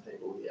 30,000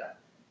 people here.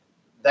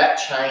 That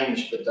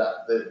changed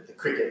the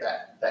cricket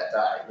that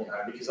day,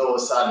 because all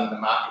of a sudden the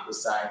market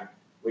was saying,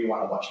 we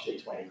want to watch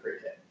T20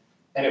 cricket.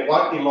 And it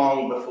won't be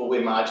long before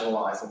we're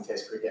marginalising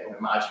Test cricket and we're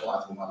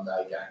marginalising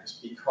one-day games,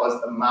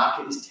 because the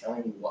market is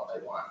telling you what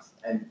they want.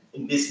 And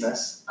in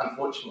business,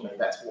 unfortunately,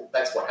 that's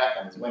what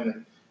happens.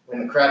 When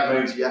the crowd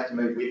moves, you have to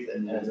move with it.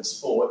 And as a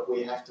sport,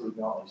 we have to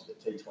acknowledge that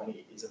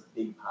T20 is a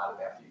big part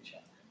of our future.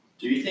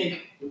 Do you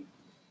think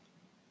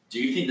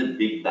the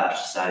Big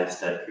Bash saves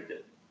state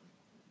cricket?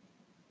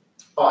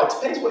 Oh, it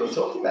depends what you're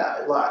talking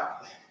about. Like,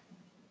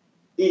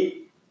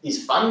 it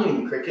is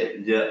funding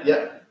cricket.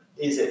 Yeah.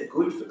 Is it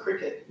good for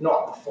cricket?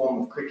 Not the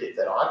form of cricket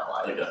that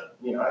I played.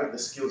 Okay. The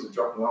skills are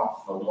dropping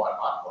off from what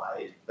I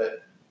played.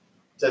 But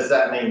does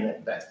that mean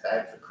that that's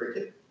bad for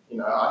cricket?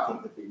 I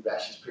think the Big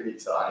Bash is pretty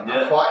exciting.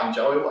 Yeah. I quite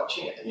enjoy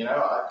watching it.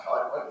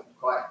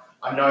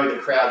 I know the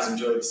crowds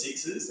enjoy the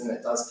sixes, and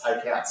it does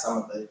take out some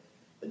of the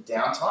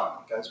downtime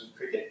that goes with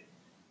cricket.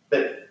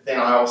 But then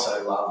I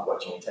also love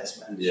watching a Test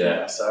match.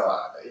 Yeah. So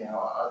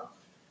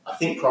I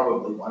think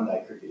probably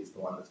one-day cricket is the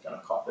one that's going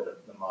to cop it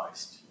the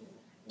most.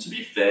 To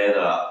be fair,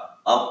 though,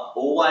 I've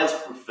always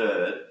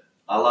preferred.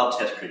 I love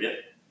Test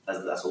cricket,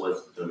 that's always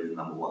going to be the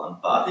number one.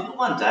 But I think the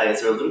one day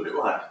is a little bit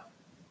like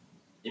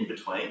in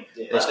between.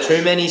 Yeah. There's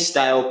too many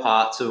stale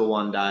parts of a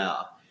one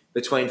dayer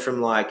between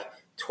from like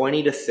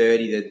 20 to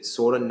 30 that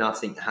sort of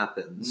nothing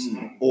happens,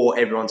 or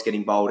everyone's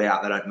getting bowled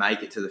out. They don't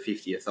make it to the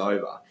 50th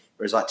over.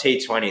 Whereas like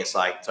T20, it's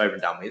like it's over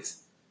and done with.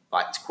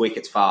 Like it's quick,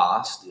 it's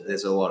fast.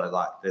 There's a lot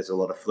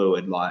of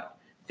fluid. Like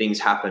things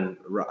happen.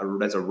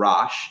 There's a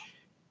rush.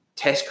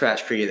 Test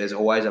crash cricket, there's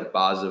always a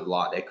buzz of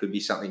like there could be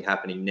something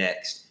happening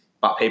next.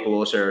 But people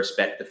also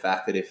respect the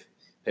fact that if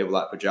people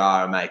like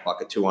Pujara make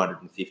like a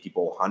 250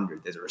 ball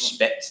 100, there's a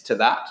respect to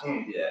that.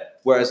 Yeah.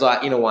 Whereas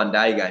like in a one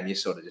day game, you're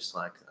sort of just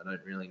like, I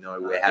don't really know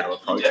how to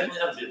approach you it. definitely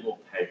have a bit more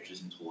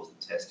patriotism towards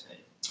the test team.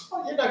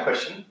 Oh, yeah, no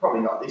question.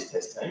 Probably not this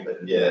test team,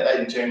 but yeah,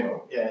 in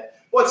general, yeah.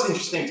 What's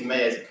interesting to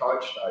me as a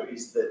coach, though,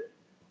 is that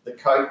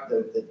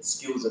the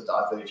skills are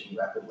diverging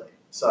rapidly.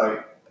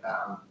 So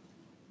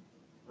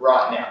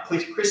right now,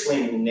 Chris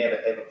Lynn will never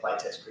ever play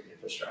Test cricket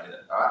for Australia.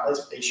 All right,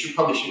 he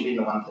probably shouldn't be in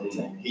the 1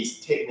 team. His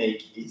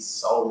technique is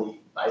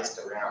solely based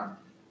around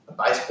a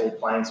baseball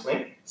playing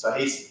swing. So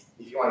if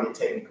you want to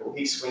get technical,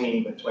 he's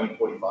swinging between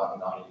 45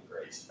 and 90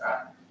 degrees.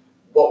 Right?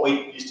 What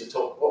we used to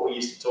talk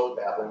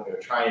about when we were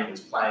training was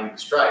playing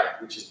straight,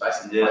 which is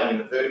basically playing in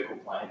the vertical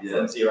plane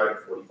from 0 to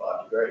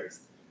 45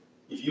 degrees.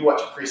 If you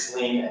watch Chris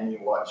Lynn and you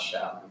watch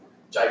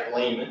Jake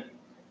Lehman,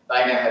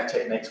 they now have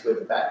techniques where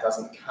the bat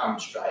doesn't come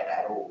straight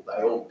at all.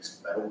 They all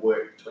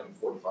work between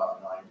 45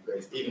 and 90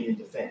 degrees. Even in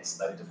defence,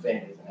 they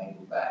defend with an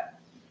angled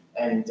bat.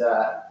 And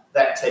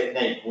that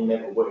technique will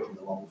never work in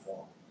the long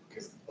form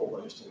because the ball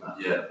moves too much.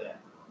 Yeah,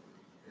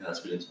 that's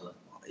good insight.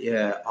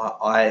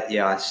 I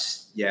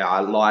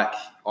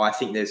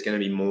think there's going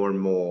to be more and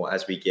more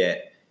as we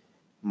get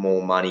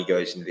more money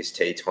goes into this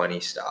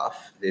T20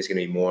 stuff. There's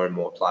going to be more and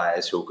more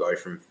players who'll go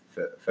from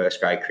first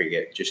grade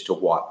cricket just to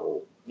white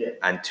ball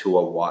and to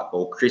a white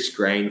ball. Chris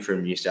Green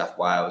from New South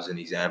Wales, an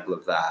example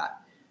of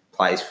that,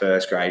 plays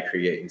first grade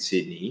cricket in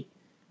Sydney,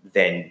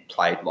 then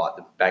played like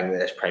the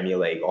Bangladesh Premier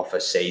League off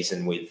a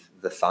season with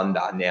the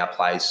Thunder, now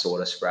plays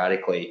sort of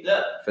sporadically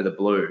for the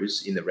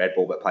Blues in the red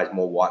ball, but plays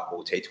more white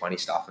ball T20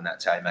 stuff, and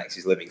that's how he makes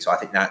his living. So I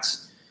think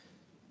that's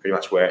pretty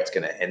much where it's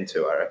going to end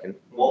to, I reckon.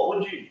 What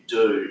would you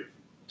do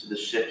to the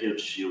Sheffield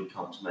Shield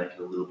comp to make it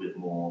a little bit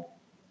more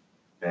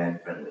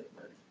fan-friendly?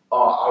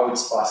 I would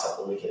spice up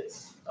the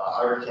wickets.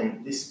 I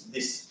reckon this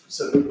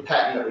sort of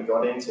pattern that we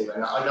got into,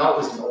 and I know it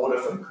was an order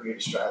from Cricket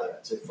Australia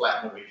to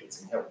flatten the wickets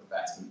and help the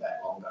batsmen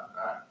bat longer.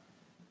 Right?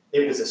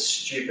 It was a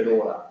stupid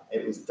order.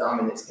 It was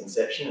dumb in its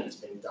conception, and it's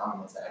been dumb in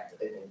the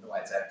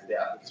way it's acted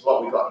out. Because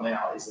what we've got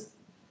now is a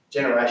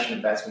generation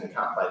of batsmen who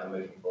can't play the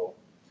moving ball.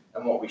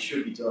 And what we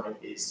should be doing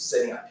is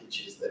setting up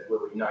pitches where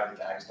we know the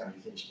game's going to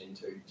be finished in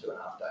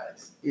 2.5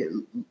 days.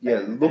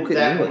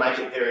 That will make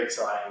it very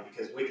exciting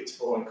because wickets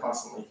falling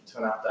constantly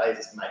for 2.5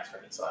 days makes for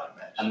an exciting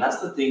match. And that's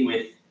the thing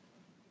with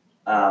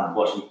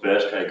watching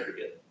first grade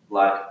cricket.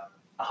 Like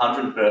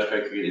 100 first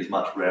grade cricket is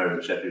much rarer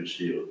than Sheffield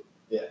Shield.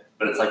 Yeah.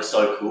 But it's like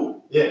so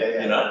cool.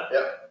 Yeah. You know?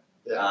 Yep.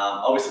 Yeah.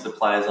 Obviously the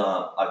players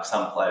aren't like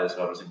some players who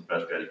are obviously in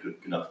first grade are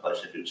good enough to play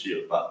Sheffield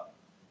Shield, but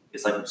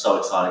it's like so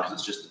exciting because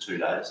it's just the 2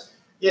 days.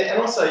 Yeah,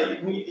 and also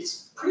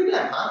it's pretty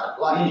damn hard.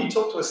 Like you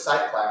talk to a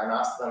state player and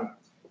ask them,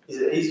 is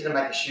it easier to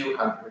make a Shield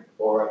 100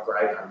 or a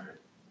grade 100?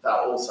 They'll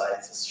all say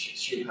it's a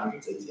Shield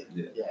 100's easier.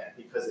 Yeah,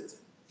 because it's a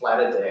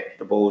flatter deck.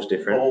 The ball's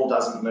different. The ball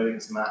doesn't move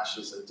as much.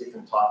 It's a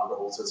different type of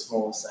ball. It's a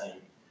smaller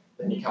seam.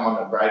 Then you come on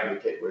a grade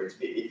wicket where it's a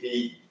bit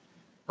iffy.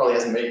 Probably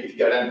hasn't been. If you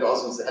go down to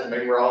Goswells, it hasn't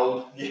been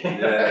rolled.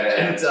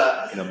 And it's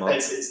a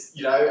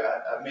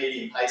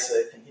medium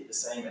pacer can hit the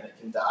seam and it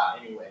can dart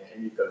anywhere,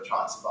 and you've got to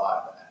try and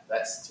survive that.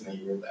 That's to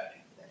me real bad.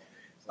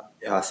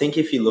 Yeah, I think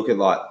if you look at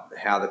like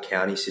how the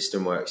county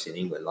system works in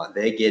England, like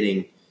they're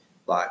getting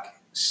like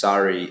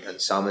Surrey and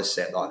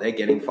Somerset, like they're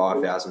getting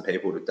 5,000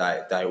 people to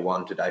day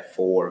 1 to day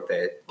 4 of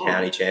their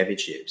county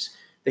championships.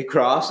 Their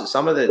grass,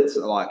 some of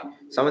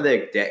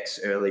their decks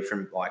early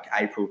from like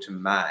April to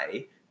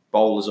May,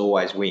 bowlers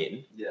always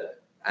win. Yeah,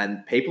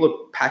 and people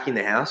are packing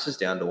their houses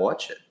down to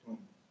watch it.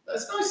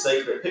 There's no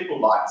secret. People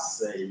like to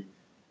see,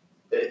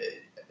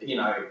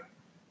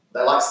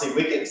 they like to see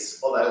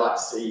wickets or they like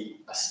to see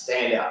a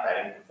standout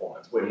batting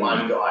performance where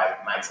one guy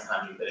makes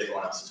 100 but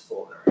everyone else is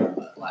falling around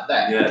like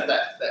that. Yeah.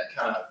 That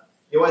kind of,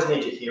 you always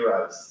need your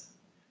heroes.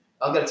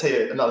 I'm going to tell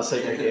you another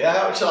secret here.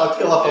 Shall I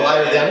peel off a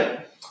layer down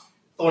it?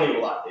 Thorny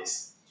will like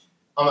this.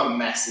 I'm a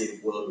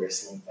massive world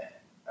wrestling fan.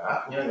 All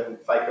right? You know the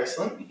fake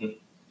wrestling? Mm-hmm.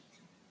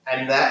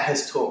 And that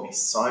has taught me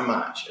so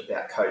much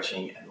about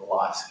coaching and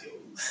life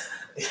skills.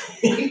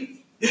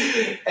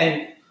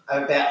 And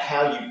about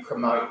how you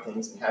promote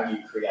things and how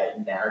you create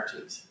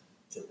narratives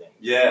to things.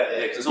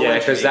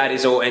 Because that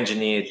is all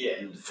engineered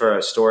for a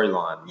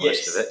storyline,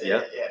 most of it.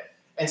 Yeah.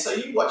 And so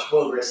you watch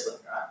world wrestling,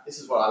 right? This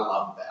is what I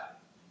love about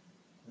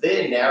it.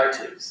 Their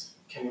narratives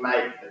can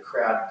make the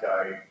crowd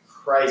go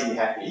crazy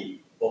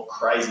happy or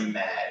crazy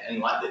mad. And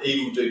like the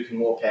evil dude can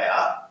walk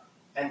out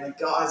and the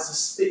guys are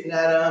spitting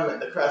at him and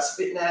the crowd's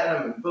spitting at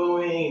him and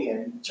booing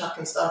and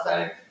chucking stuff at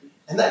him.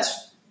 And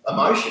that's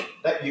emotion.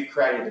 That you've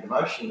created an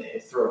emotion there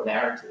through a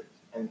narrative.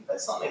 And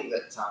that's something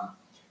that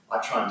I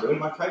try and do in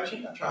my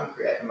coaching. I try and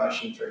create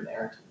emotion through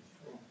narrative.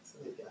 Yeah, so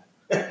there you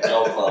go.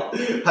 Golf club.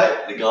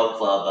 Hey? The golf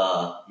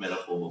club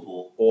metaphor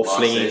before. Or last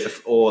flinging,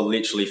 season. or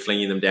literally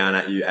flinging them down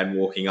at you and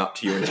walking up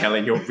to you and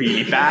telling you're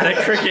really bad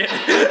at cricket,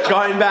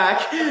 going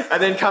back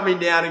and then coming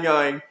down and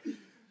going,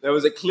 there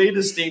was a clear,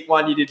 distinct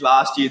one you did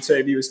last year too.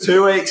 It was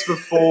 2 weeks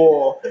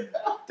before,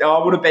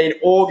 I would have been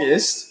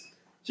August.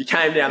 You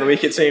came down the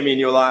wicket to me and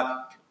you're like,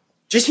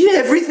 just hit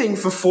everything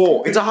for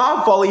 4. It's a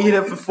hard volley, hit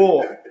it for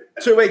 4.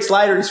 2 weeks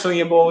later, he's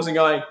flinging balls and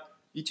going,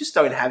 you just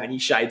don't have any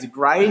shades of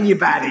grey in your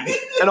batting.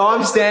 And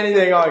I'm standing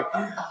there going,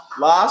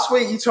 last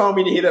week you told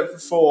me to hit it for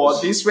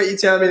 4. This week you're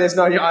telling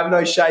me I have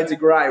no shades of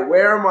grey.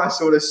 Where am I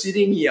sort of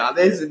sitting here?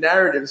 There's the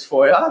narratives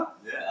for you. Yeah,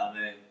 I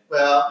mean,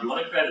 Well, you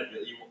want to create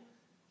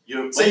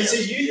you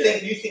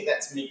think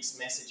that's mixed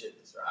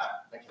messages, right?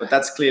 Okay. But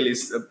that's clearly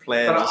a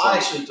plan. But or I'm something.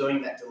 actually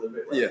doing that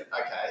deliberately. Yeah.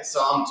 Okay,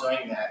 so I'm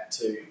doing that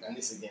and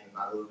this again,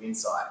 my little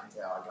insight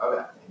into how I go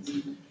about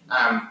things.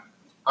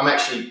 I'm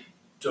actually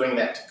doing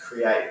that to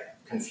create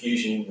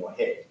confusion in your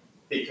head,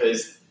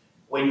 because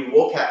when you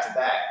walk out to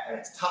bat, and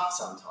it's tough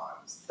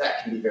sometimes,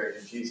 that can be very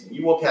confusing.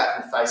 You walk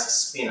out and face a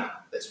spinner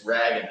that's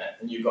ragging it,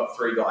 and you've got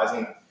 3 guys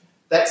in it.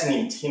 That's an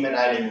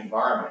intimidating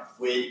environment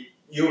where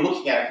you're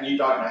looking at it and you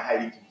don't know how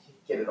you can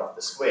get it off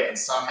the square, and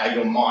somehow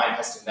your mind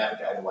has to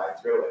navigate a way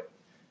through it.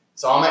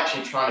 So I'm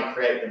actually trying to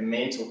create the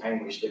mental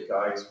anguish that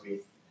goes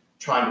with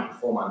trying to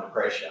perform under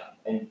pressure.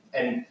 And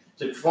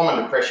to perform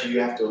under pressure,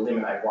 you have to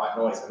eliminate white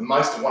noise. And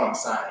most of what I'm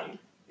saying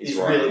is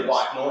really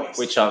white noise.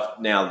 Which I've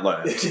now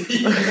learned.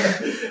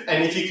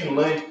 And if you can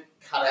learn to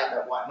cut out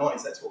that white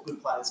noise, that's what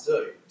good players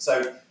do.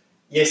 So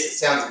yes, it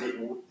sounds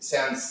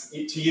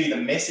to you, the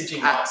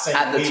messaging might seem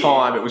at the weird.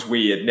 time it was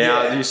weird.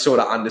 Now Yeah. you sort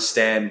of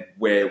understand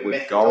where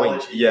we're going.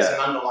 Methodology. Yeah. There's an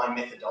underlying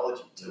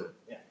methodology to it.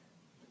 Yeah.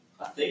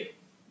 I think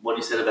what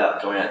you said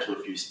about going out to a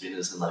few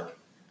spinners and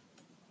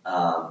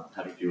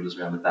having fielders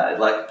around the bat,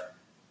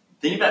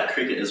 think about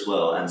cricket as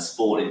well and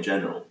sport in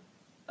general.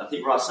 I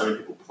think why so many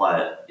people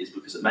play it is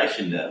because it makes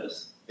you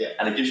nervous. Yeah.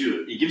 And it gives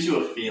you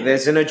a feeling.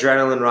 There's an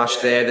adrenaline rush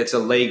there that's a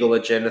legal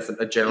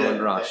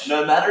adrenaline rush.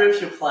 No matter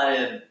if you're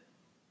playing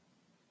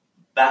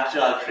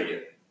backyard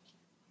cricket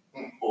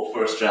or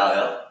for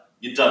Australia,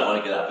 you don't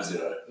want to get out for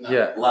 0. No.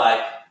 Yeah.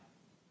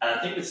 And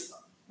I think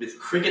with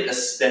cricket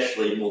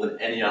especially more than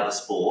any other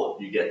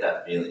sport, you get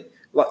that feeling.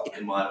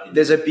 In my opinion.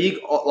 There's a big,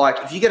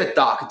 if you get a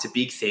duck, it's a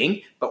big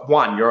thing, but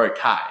one, you're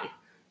okay.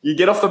 You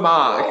get off the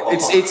mark. Oh.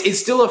 It's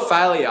still a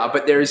failure,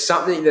 but there is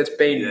something that's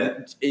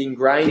been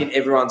ingrained in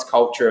everyone's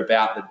culture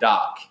about the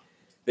duck,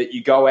 that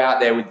you go out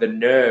there with the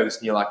nerves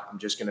and you're like,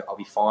 I'll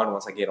be fine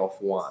once I get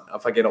off one.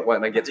 If I get off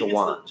when I get to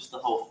one. Just the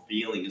whole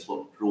feeling is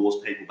what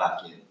draws people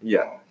back in.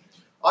 Yeah.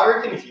 I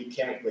reckon if you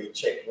chemically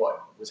checked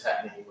what was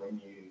happening when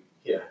you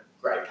hit a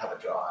great cover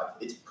drive,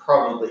 it's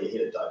probably a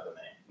hit of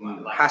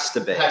dopamine. Has to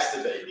be. Has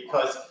to be,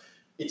 because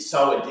it's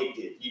so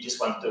addictive. You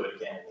just want to do it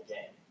again and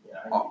again.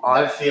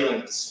 I've that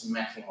feeling of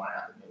smacking one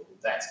out the middle,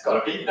 that's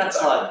got to be. That's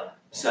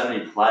so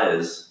many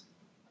players,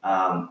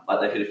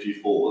 they hit a few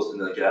 4s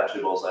and then they get out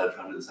 2 balls later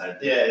trying to do the same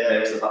thing. Yeah.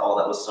 It's like, that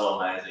was so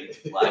amazing.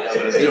 I'm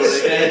going to do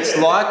it again. It's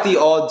like the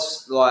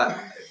odds,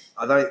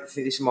 I don't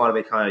think this might have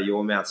been kind of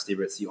your Mount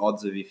Stibber. It's the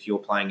odds of if you're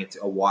playing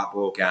a white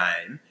ball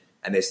game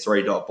and there's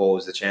 3 dot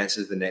balls, the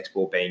chances of the next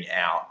ball being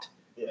out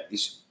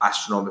is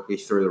astronomically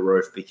through the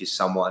roof, because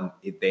someone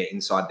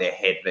inside their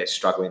head, they're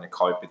struggling to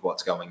cope with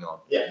what's going on.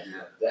 Yeah,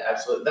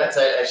 absolutely. That's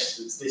a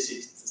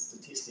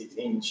statistic.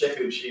 In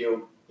Sheffield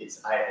Shield,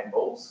 it's 18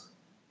 balls.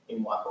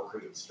 In white ball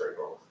cricket, it's 3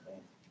 balls.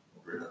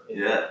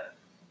 Yeah.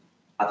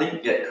 I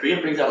think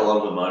cricket brings out a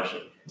lot of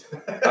emotion.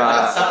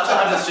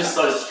 Sometimes it's just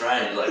so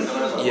strange.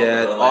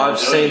 I've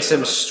seen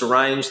some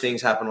strange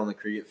things happen on the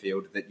cricket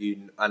field that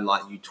you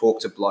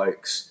talk to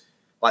blokes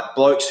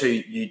who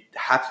you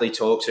happily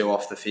talk to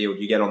off the field.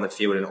 You get on the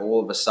field and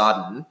all of a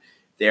sudden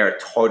they're a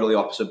totally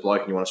opposite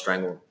bloke and you want to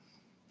strangle them.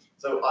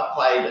 So I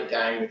played a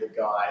game with a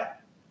guy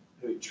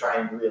who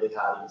trained really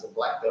hard. He was a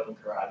black belt in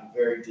karate,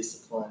 very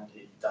disciplined.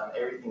 He'd done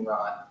everything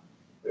right.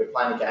 We were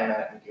playing a game out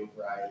at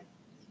McGilvray.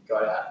 He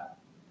got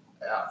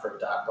out for a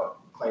dart, got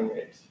cleaned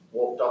it,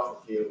 walked off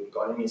the field,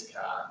 got in his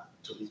car,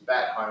 took his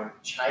bat home,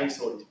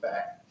 chainsawed his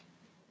back,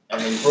 and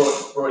then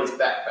brought his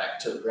back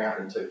to the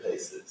ground in 2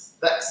 pieces.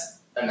 That's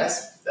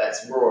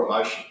raw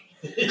emotion.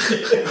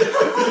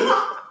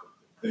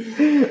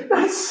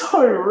 That's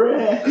so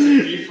rare. There's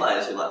a few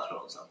players who like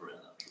throwing stuff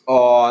around that.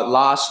 Oh,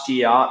 last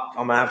year, I'm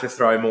going to have to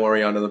throw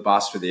Maury under the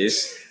bus for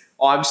this.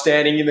 I'm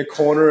standing in the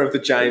corner of the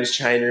James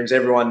change rooms.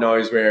 Everyone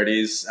knows where it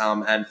is.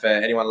 And for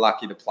anyone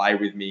lucky to play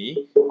with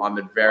me, I'm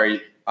a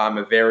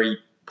very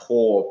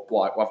poor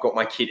bloke. I've got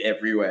my kit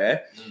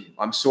everywhere.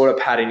 I'm sort of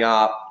padding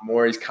up.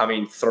 Maury's come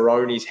in,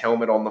 thrown his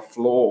helmet on the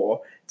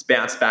floor. It's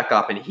bounced back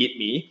up and hit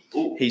me.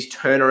 Ooh. He's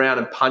turned around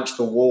and punched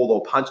the wall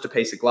or punched a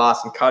piece of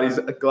glass and cut his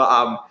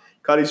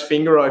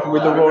finger open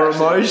with the raw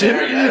emotion.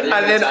 And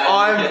then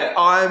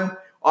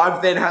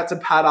I've then had to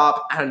pad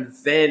up and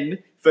then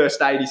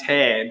first aid his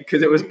hand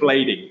because it was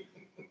bleeding.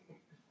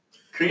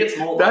 Cricket's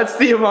more. That's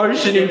the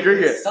emotion in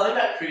cricket. Something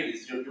about cricket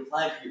is you're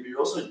playing cricket, but you're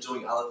also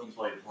doing other things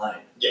while you're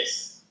playing.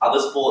 Yes. Other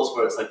sports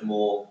where it's like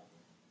more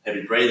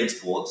heavy breathing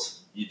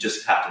sports, you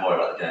just have to worry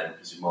about the game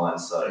because your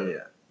mind's so.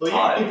 Yeah.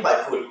 Well, you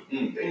play footy.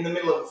 In the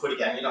middle of a footy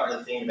game, you're not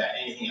really thinking about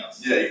anything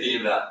else. Yeah, you're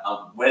thinking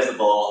about where's the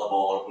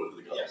ball, put it to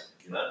the goals.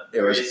 Yeah. You know?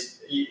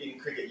 Whereas in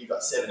cricket, you've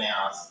got 7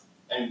 hours,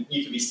 and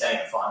you could be staying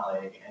at fine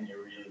leg, and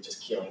you're really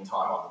just killing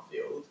time on the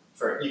field.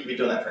 You could be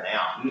doing that for an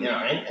hour. You know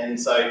what I mean? And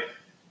so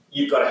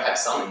you've got to have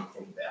something to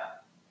think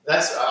about.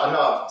 I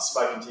know I've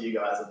spoken to you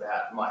guys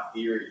about my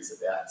theories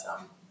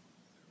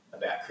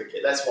about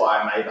cricket. That's why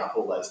I made up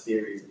all those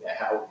theories about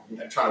how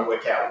trying to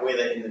work out when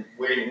in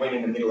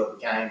the middle of the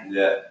game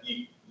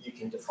you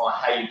can define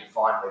how you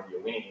define whether you're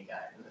winning a game.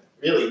 And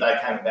really, they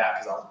came about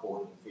because I was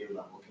bored in the field and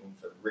I'm looking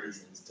for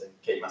reasons to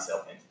keep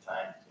myself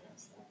entertained.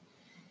 So.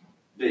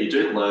 Yeah, you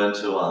do learn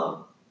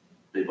to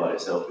be by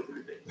yourself with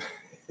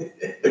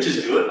everything, which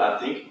is good, I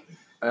think.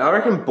 I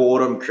reckon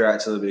boredom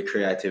creates a little bit of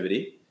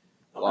creativity,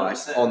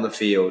 100%. on the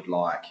field.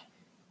 Like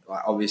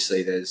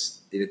obviously,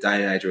 there's in a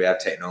day and age where we have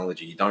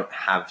technology, you don't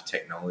have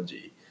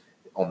technology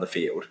on the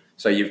field,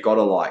 so you've got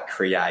to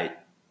create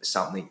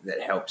something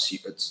that helps you.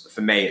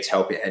 For me, it's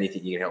helping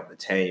anything you can help the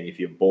team if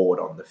you're bored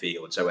on the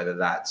field. So whether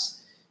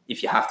that's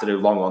if you have to do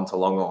long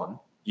on,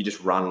 you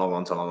just run long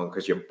on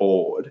because you're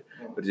bored,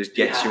 but it just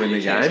gets you in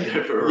the game.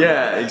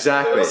 Yeah,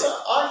 exactly. Also,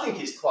 I think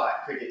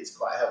cricket is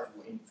quite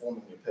helpful in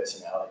forming your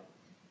personality.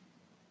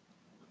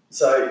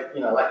 So,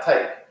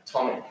 take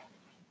Tommy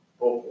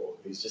Ballboard,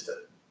 who's just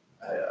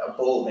a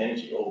ball of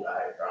energy all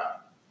day, right?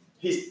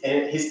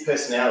 His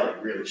personality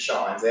really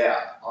shines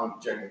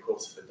out during the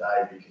course of the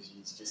day because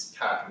he just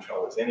can't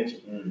control his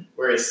energy.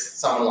 Whereas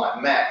someone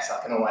like Max, I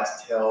can always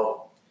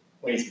tell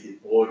when he's a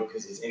bit bored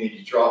because his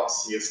energy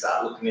drops. He'll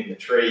start looking in the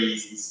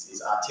trees.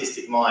 His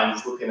artistic mind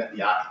is looking at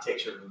the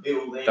architecture of the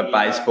building. The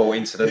baseball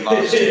incident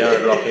last year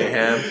at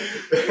Rockingham.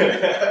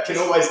 I can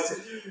always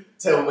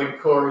tell when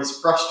Corey's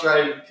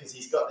frustrated because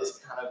he's got this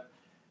kind of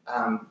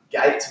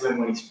gait to him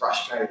when he's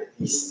frustrated.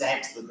 He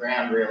stamps the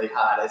ground really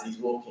hard as he's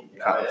walking.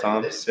 Couple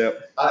times,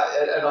 yep.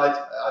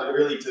 I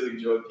really do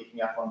enjoy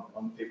picking up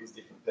on people's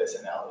different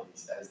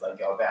personalities as they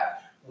go about,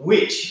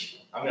 which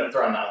I'm going to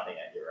throw another thing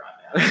at you right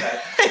now. Okay?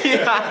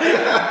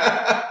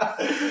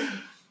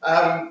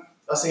 I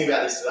was thinking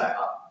about this today.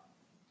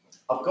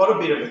 I've got a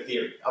bit of a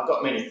theory. I've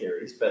got many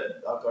theories,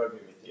 but I've got a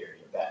bit of a theory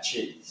about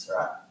cheese,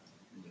 right?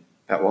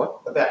 About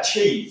what? About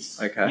cheese.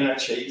 Okay.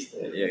 Cheese.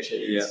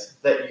 Cheese. Yeah.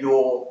 That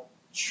your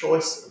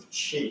choice of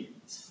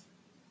cheese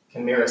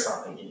can mirror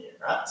something in you,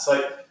 right?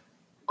 So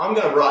I'm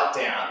going to write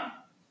down.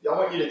 I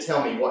want you to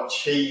tell me what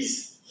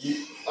cheese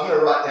I'm going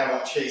to write down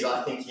what cheese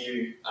I think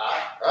you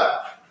are, right?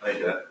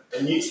 Okay.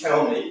 And you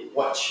tell me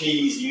what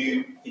cheese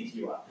you think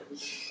you are.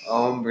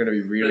 I'm going to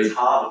be really... It's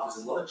hard because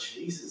there's a lot of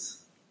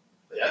cheeses.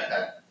 Yeah,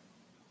 okay.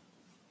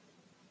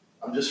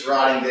 I'm just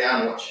writing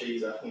down what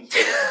cheese I think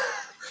you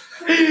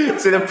are.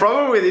 See, the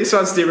problem with this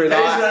one's different.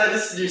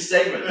 This is a new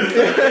segment.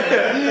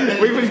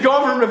 We've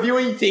gone from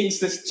reviewing things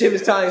to Tim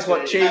is telling us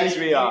what cheese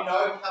we are.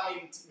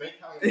 Coming to the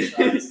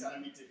show is going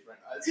to be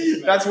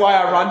different. That's why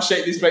our run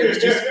sheet this week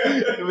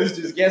was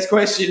just guess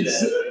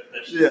questions.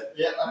 Yeah.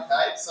 Yeah,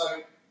 okay. So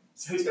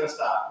who's going to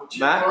start?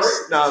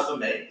 Max? No, for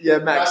me. Yeah,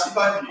 Max.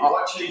 Both of you.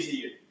 What cheese are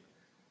you?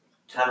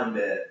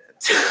 Camembert.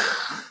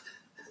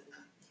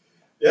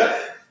 Yeah.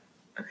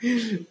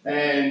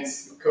 And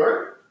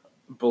Corey?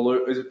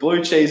 Is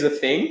blue cheese a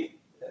thing?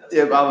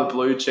 Yeah, but I'm a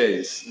blue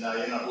cheese. No,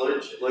 you're not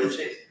blue cheese. Blue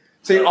cheese.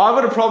 See, I've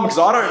got a problem because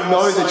I don't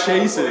know the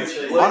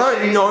cheeses. I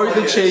don't know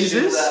the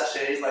cheeses.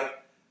 Cheese,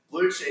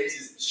 blue cheese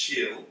is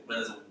chill when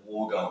there's a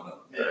war going on.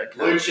 Yeah, okay.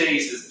 Blue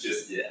cheese is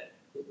just,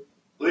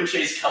 Blue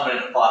cheese coming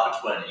in at 5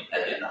 for 20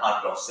 and getting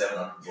 100 off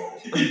 700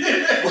 balls.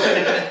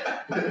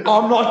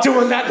 I'm not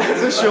doing that,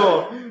 that's for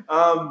sure.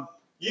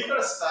 You've got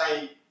to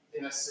stay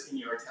in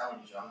your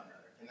Italian genre,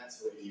 and that's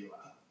where you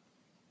are.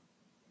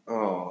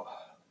 Oh.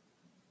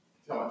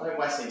 Come on, don't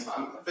waste any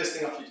time. First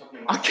thing off you're talking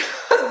I about.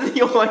 can't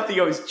think of like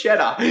the was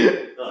cheddar.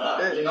 You're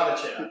not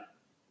a cheddar.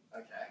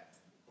 Okay.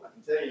 I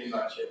can tell you you're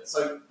not a cheddar.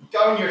 So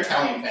go in your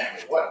Italian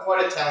family.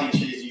 What Italian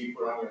cheese do you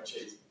put on your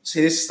cheese?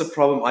 See, this is the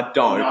problem. I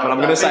don't, No, but I'm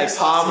going to say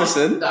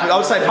Parmesan. I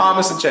would say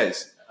Parmesan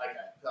cheese.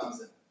 Okay,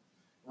 Parmesan.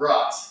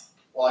 Right.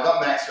 Well, I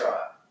got Max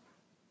right.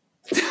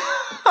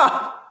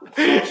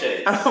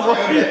 Cheese.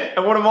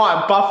 And what am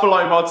I? A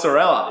buffalo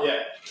mozzarella.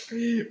 Yeah.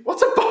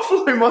 What's a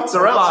buffalo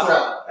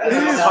mozzarella?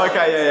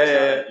 Okay,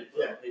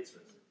 yeah.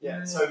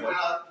 Yeah. So when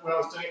I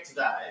was doing it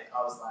today,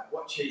 I was like,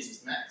 what cheese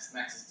is Max?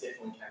 Max is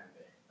definitely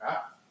Camembert,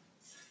 right?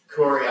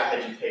 Corey, I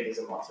had you pegged as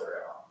a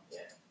mozzarella.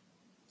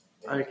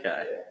 Yeah.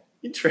 Okay. Yeah.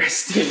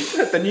 Interesting.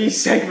 The new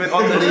segment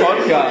on the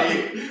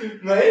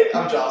podcast. Me?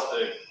 I'm Giles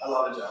Boo. I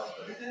love a Giles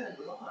Boo. Yeah,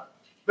 right.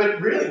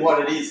 But really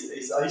what it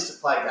is I used to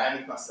play a game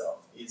with myself,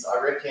 is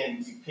I reckon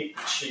you pick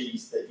the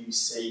cheese that you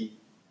see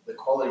the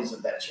qualities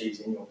of that cheese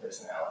in your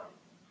personality.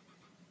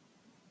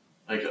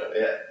 Okay.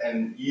 Yeah,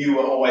 and you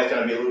were always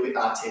going to be a little bit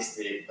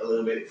artistic, a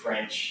little bit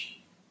French.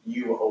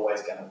 You were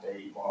always going to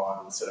be more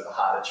on sort of a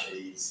harder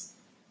cheese.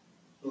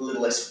 a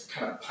little less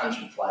kind of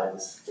pungent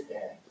flavours.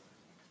 Yeah.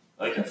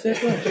 Okay. Fair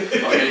play. I'm going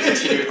to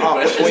continue with the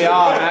questions. We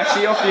are,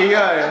 Maxie. Off you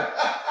go.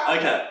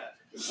 Okay.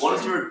 What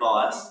is your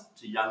advice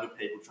to younger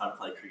people trying to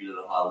play cricket at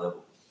a high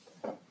level?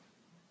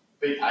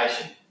 Be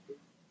patient.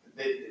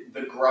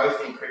 The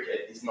growth in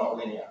cricket is not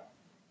linear.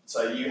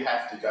 So you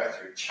have to go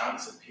through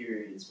chunks of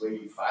periods where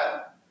you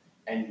fail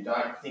and you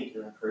don't think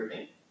you're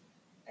improving,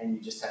 and you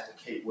just have to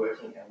keep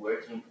working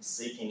and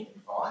seeking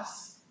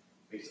advice.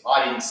 Because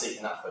I didn't seek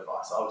enough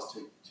advice. I was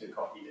too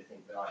cocky to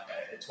think that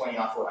at 20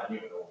 I thought I knew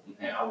it all,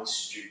 and I was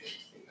stupid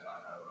to think that I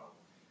know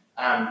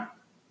it all.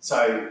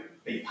 So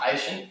be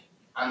patient,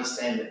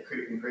 understand that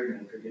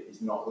improvement in cricket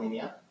is not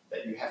linear,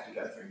 that you have to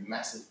go through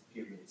massive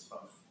periods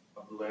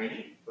of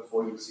learning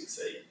before you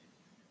succeed,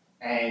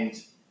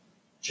 and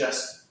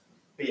just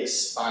be a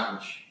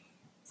sponge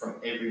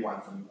from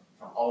everyone, from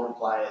older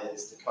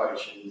players to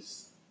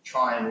coaches.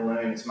 Try and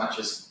learn as much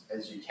as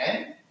you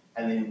can,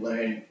 and then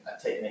learn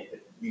a technique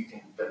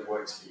that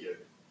works for you.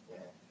 Yeah.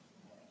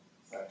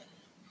 So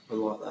I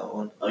like that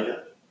one. Okay.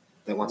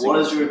 Then What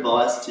is your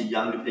advice to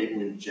younger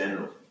people in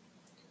general?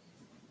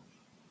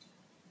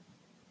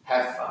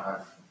 have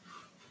fun.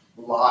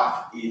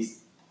 Life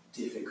is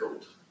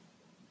difficult.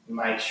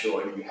 Make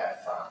sure you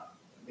have fun.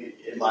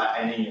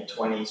 And in your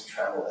 20s,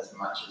 travel as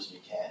much as you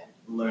can.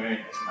 Learn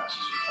as much as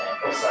you can.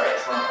 Oh, sorry,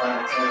 it's my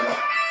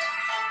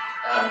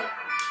phone.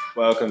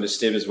 Welcome to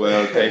Stibber's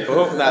World,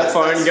 people. That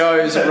phone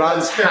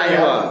runs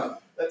haywire.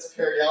 That's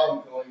Perry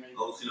Allen calling me.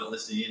 Obviously not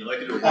listening in. I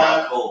could do a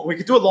live call. We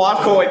could do a live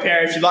call with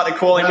Perry if you'd like to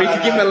call him. We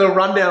could give him a little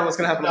rundown of what's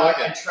going to happen.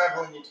 And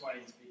travel in your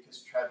 20s, because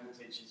travel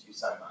teaches you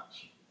so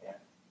much. Yeah.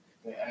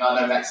 And I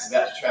know Max is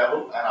about to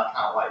travel, and I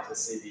can't wait to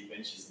see the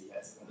adventures he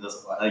has.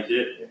 Thank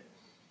you.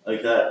 Yeah.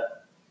 Okay.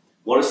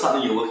 What is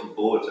something you're looking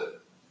forward to?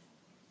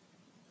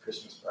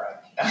 Christmas break.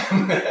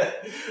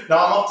 No,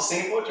 I'm off to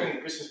Singapore during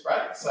the Christmas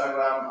break, so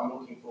I'm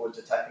looking forward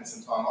to taking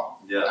some time off.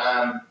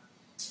 Yeah.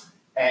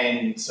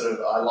 And sort of,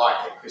 I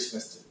like at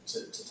Christmas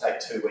to take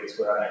 2 weeks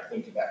where I don't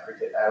think about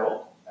cricket at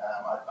all.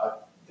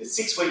 There's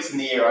 6 weeks in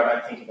the year I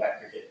don't think about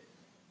cricket.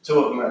 2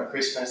 of them are at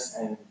Christmas,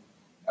 and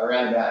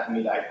around about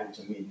mid-April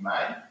to mid-May,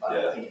 I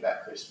don't think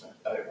about cricket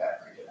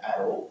at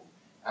all.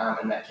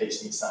 And that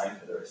keeps me sane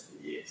for the rest of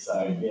the year. So,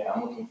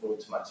 I'm looking forward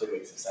to my 2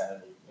 weeks of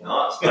sanity.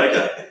 Nice. Okay.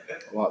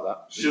 I like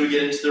that. Should we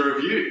get into the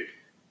review?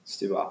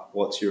 Stibber,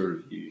 what's your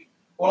review?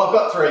 Well, I've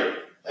got 3.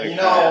 And you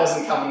know I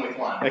wasn't coming with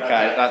one.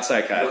 Okay, that's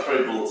okay. You've got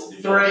 3 bullets in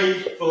your gun.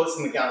 3 bullets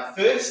in the gun.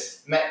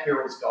 First, Matt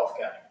Birrell's golf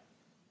game.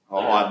 Oh,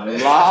 I love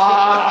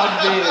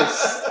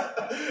this.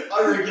 I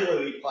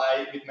regularly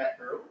play with Matt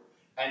Birrell,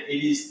 and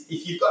it is,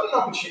 if you've got an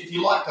opportunity, if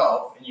you like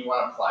golf and you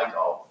want to play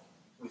golf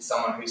with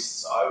someone who's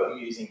so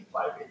amusing to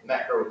play with,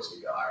 Matt Birrell's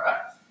your guy,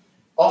 right?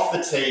 Off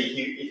the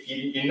tee,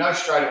 you know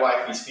straight away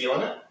if he's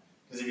feeling it,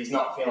 because if he's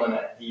not feeling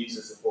it, he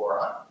uses a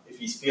forehand. If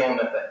he's feeling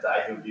it that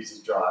day, he'll use his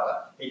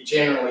driver. He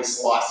generally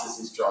slices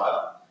his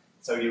driver,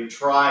 so he'll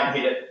try and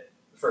hit it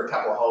for a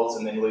couple of holes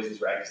and then lose his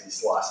rag because he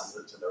slices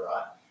it to the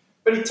right.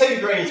 But in tee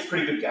to green, it's a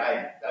pretty good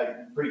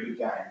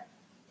game.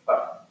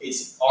 But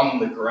it's on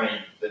the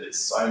green that it's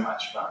so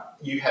much fun.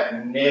 You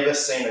have never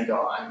seen a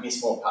guy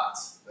miss more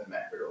putts than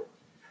Matt Birrell.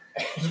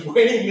 And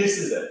when he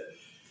misses it,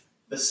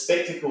 the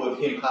spectacle of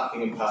him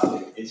huffing and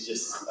puffing is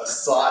just a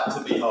sight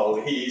to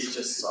behold. He is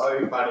just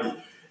so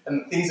funny.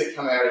 And the things that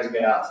come out of his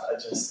mouth are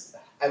just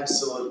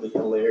absolutely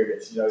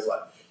hilarious. It's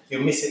like,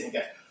 he'll miss it and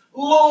go,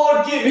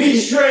 "Lord, give me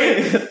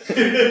strength."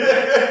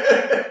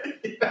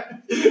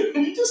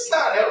 And you just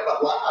can't help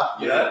but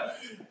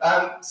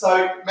laugh,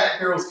 So Matt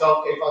Birrell's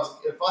golf,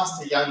 advice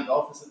to young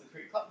golfers at the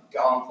cricket club,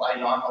 go and play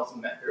 9 holes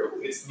with Matt Birrell.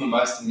 It's the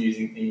most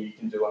amusing thing you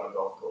can do on a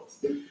golf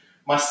course.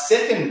 My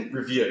second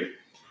review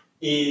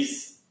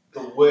is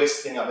the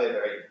worst thing I've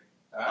ever eaten.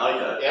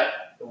 Okay. Yeah,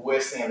 the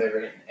worst thing I've ever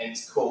eaten, and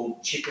it's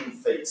called chicken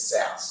feet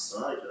souse.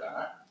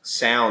 Okay.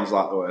 Sounds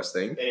like the worst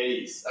thing. It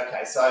is.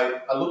 Okay,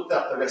 so I looked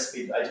up the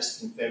recipe, they just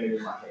confirmed it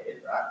in my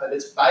head, right? But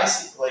it's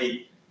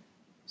basically,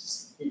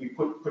 you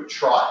put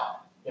tripe,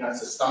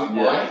 it's a stomach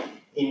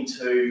lining,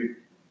 into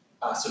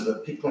sort of a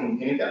pickling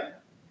vinegar,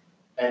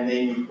 and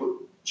then you put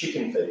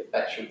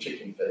actual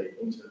chicken feet,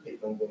 into the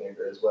pickling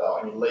vinegar as well,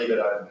 and you leave it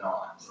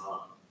overnight,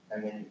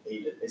 and then you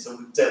eat it. It's a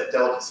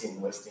delicacy in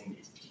the West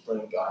Indies,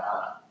 particularly in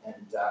Guyana,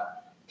 and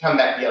come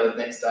back the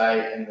next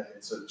day, and the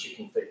sort of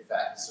chicken feet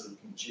fat is sort of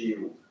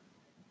congealed,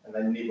 and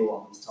they nibble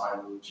on this tiny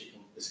little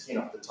the skin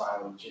off the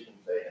tiny little chicken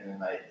feet, and then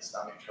they eat the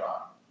stomach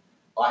tripe.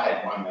 I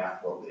had one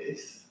mouthful of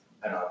this,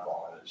 and I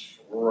vomited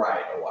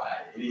straight away.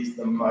 It is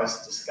the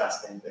most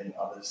disgusting thing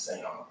I've ever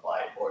seen on a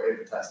plate or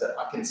ever tasted.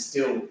 I can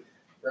still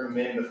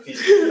remember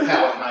physically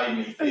how it made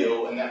me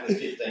feel, and that was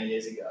 15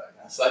 years ago.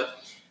 So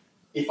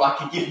if I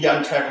could give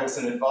young travellers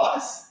an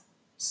advice,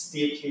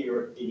 steer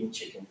clear of eating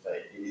chicken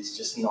feet. It is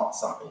just not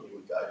something you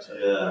would go to.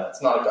 Yeah.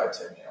 It's not a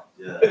go-to meal.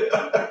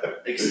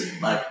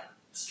 Yeah.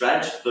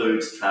 Strange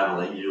foods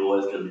travelling, you're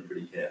always going to be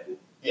pretty careful.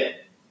 Yeah.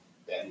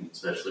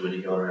 Especially when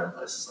you go around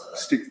places like that.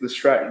 Stick to the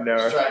straight and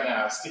narrow. Straight and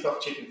narrow. Stick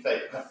off chicken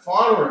feet. The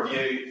final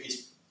review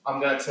is, I'm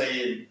going to tell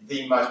you,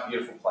 the most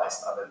beautiful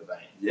place I've ever been.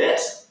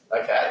 Yes.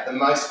 Okay, the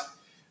most.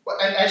 Well,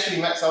 and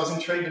actually, Max, I was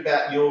intrigued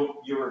about your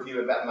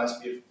review about the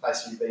most beautiful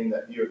place you've been.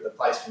 That view of the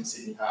place from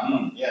Sydney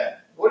Harbour. Yeah.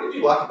 What did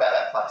you like about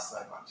that place so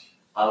much?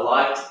 I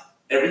liked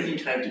everything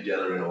came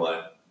together in a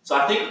way. So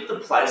I think the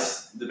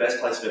best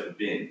place I've ever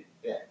been,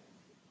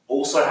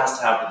 also has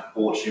to have the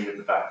fortune with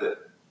the fact that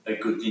a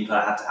good thing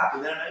kind of had to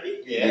happen there,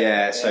 maybe.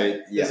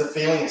 So there's a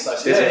feeling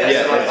associated.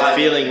 There's Yeah, a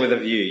feeling with a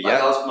view. Like Yeah.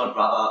 I was with my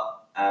brother,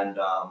 and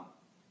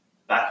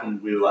back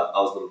when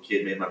I was a little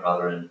kid, me and my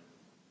brother and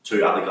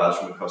two other guys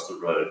from across the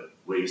road,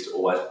 we used to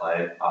always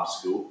play after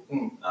school.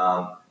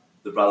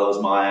 The brother was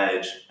my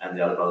age, and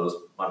the other brother was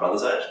my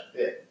brother's age.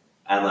 Yeah.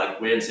 And like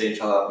we didn't see each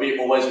other. We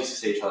always used to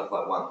see each other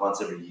for like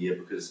once every year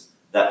because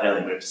that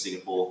family moved to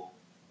Singapore,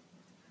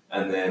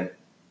 and then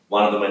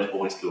one of them went to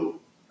boarding school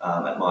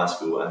at my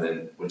school, and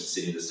then went to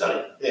Sydney to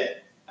study. Yeah.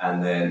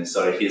 And then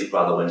so his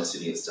brother went to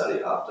Sydney and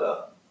study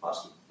after high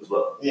school as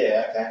well.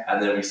 Yeah. Okay.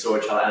 And then we saw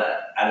each other,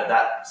 and at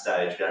that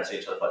stage, we hadn't seen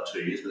each other for like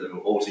 2 years, but then we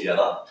were all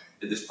together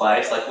in this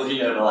place, like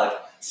looking over like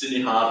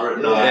Sydney Harbour at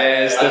night.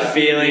 There's the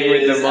feeling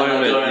with the and, like,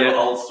 moment. going over Yeah.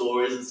 old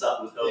stories and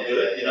stuff was so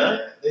good, you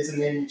know? There's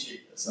an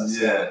energy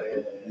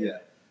associated. Yeah.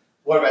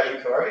 What about you,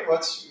 Corey?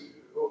 Was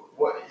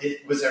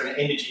there an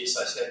energy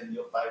associated with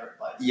your favourite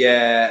place?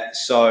 Yeah,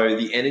 so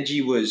the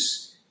energy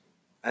was,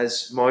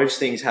 as most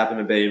things happen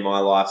to be in my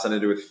life, something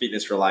to do with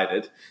fitness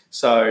related.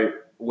 So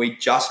we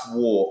just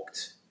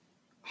walked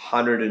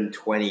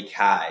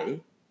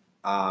 120k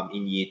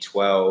in year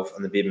 12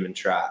 on the Biberman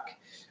track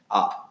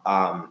up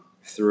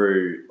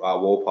through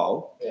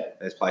Walpole. Yeah.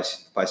 There's a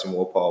place in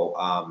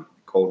Walpole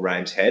called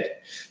Rames Head,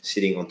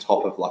 sitting on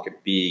top of like a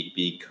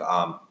big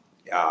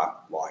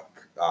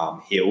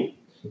hill.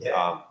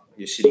 Yeah.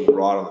 You're sitting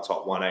right on the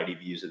top, 180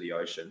 views of the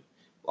ocean,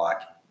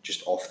 like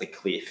just off the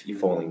cliff. You're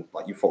falling,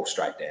 like you fall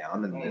straight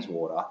down, and there's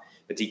water.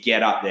 But to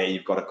get up there,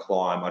 you've got to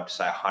climb, I'd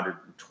say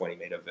 120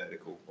 meter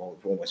vertical, or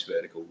almost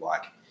vertical,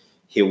 like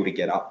hill to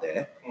get up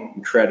there.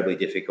 Incredibly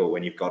difficult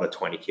when you've got a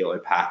 20 kilo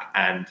pack,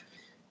 and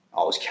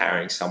I was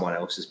carrying someone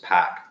else's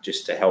pack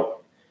just to help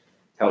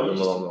them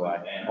along the way.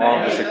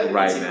 I'm just a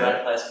great It's a man.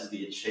 great place because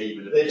the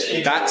achievement of The it.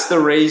 achievement. That's the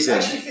reason.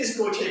 Actually,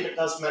 physical achievement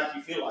does make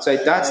you feel like So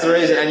that. that's the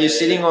reason, and you're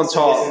sitting on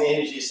top. So there's an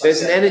energy.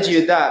 There's an associated energy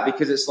with that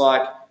because it's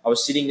like I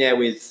was sitting there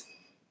with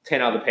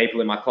 10 other people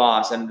in my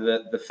class, and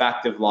the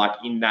fact of like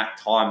in that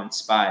time and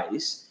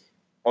space,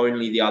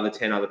 only the other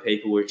 10 other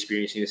people were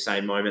experiencing the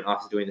same moment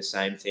after doing the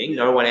same thing.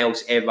 No one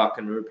else ever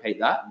can repeat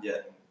that.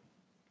 Yeah.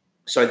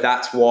 So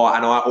that's why,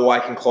 and I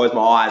can close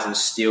my eyes and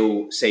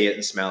still see it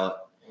and smell it.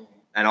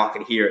 And I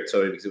can hear it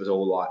too because it was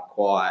all like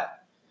quiet.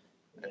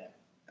 Yeah.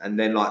 And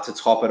then like to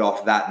top it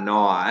off that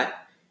night,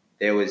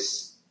 there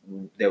was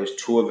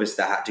two of us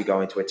that had to go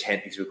into a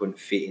tent because we couldn't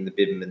fit in the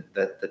Biberman,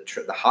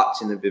 the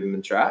huts in the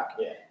Biberman track.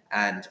 Yeah.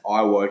 And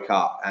I woke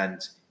up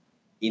and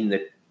in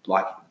the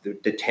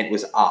tent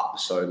was up.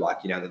 So like,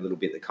 you know, the little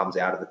bit that comes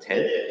out of the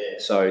tent. Yeah.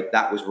 So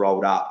that was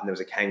rolled up and there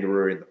was a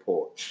kangaroo in the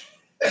porch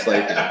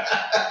sleeping.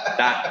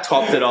 That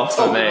topped it off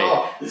for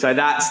me. So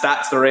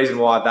that's the reason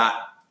why that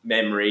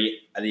memory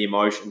and the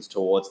emotions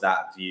towards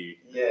that view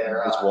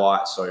is why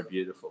it's so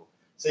beautiful.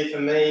 See, for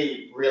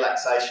me,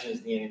 relaxation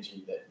is the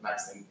energy that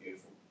makes things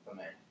beautiful for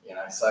me. You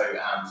know, so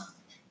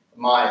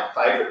my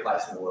favourite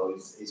place in the world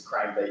is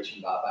Crane Beach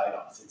in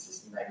Barbados. It's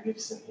this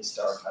magnificent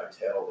historic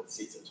hotel that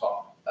sits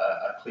atop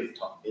a cliff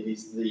top. It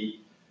is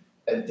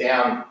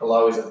down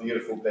below is a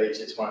beautiful beach.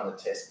 It's one of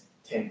the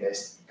 10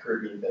 best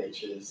Caribbean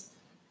beaches.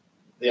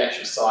 The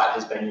actual site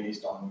has been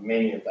used on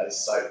many of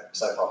those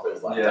soap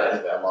operas like Days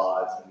of Our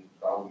Lives and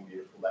Rolling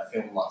Beautiful. They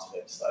film lots of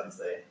episodes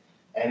there.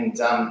 And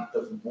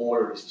the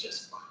water is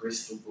just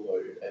crystal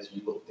blue as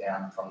you look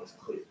down from this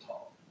cliff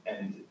top.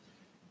 And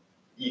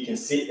you can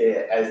sit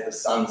there as the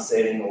sun's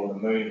setting or the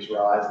moon's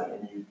rising,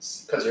 and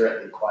because you're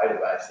at the equator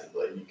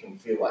basically, you can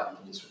feel like you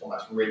can just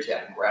almost reach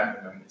out and grab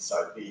the moon. It's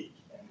so big.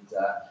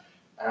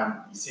 And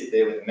you sit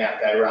there with a Mount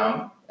Gay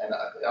rum. And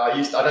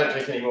I don't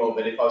drink anymore,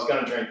 but if I was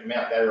going to drink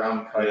Mount Gay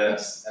rum, Coke,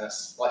 and a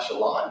splash of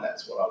lime,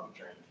 that's what I would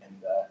drink.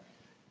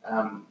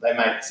 And they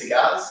make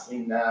cigars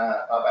in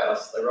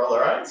Barbados. They roll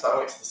their own. So I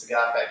went to the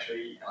cigar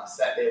factory and I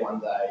sat there one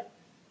day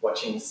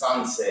watching the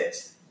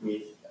sunset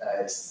with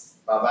a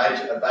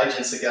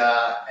Barbadian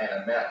cigar and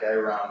a Mount Gay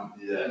rum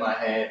in my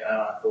hand, and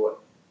I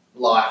thought,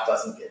 life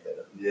doesn't get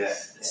better than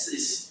this.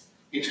 It's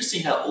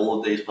interesting how all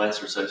of these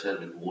places are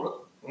associated with water.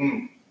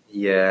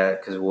 Yeah,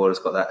 because water's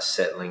got that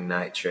settling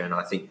nature, and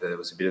I think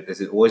there's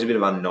always a bit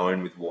of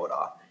unknown with water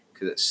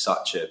because it's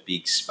such a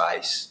big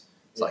space.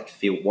 It's like,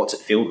 what's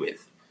it filled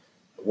with?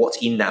 What's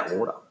in that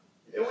water?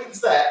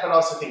 It's that, but I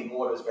also think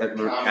water is very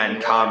calming.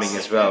 And calming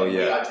as well, We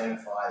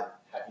identify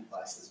happy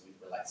places with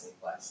relaxing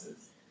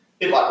places.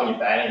 A bit like when you're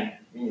banging,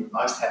 when you're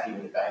most happy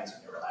when you're banging is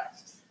when you're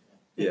relaxed.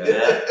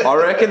 Yeah. I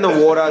reckon the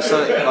water...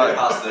 Like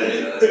past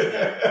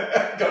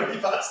 30, Got to be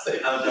past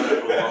 30. I haven't done it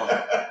for a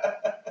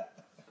while.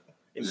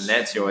 In the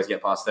nets, you always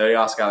get past 30.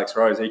 Ask Alex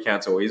Rose, he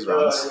counts all his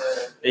runs.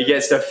 He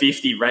gets to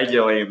 50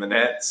 regularly in the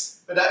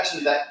nets. But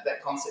actually, that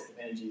concept of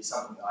energy is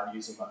something that I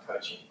use in my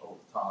coaching all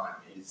the time.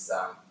 Is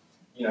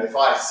if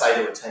I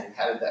say to a team,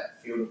 how did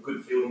that feel?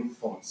 Good fielding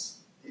performance.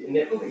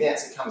 Inevitably, the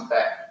answer comes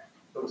back.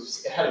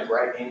 It had a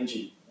great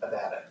energy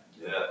about it.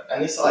 Yeah.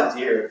 And this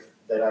idea of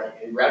that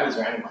it rattles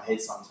around in my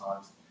head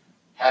sometimes.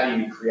 How do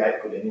you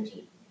create good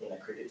energy in a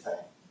cricket team?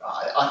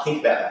 I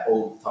think about that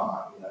all the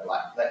time.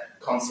 Like that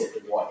concept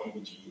of what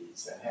energy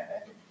is, and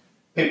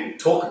people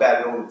talk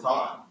about it all the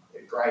time.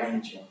 Great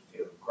energy on the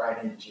field, great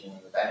energy on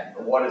the batting.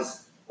 But what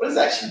does it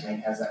actually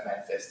mean? How does that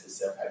manifest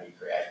itself? How do you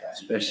create that?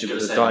 Especially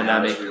with the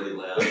dynamic. Really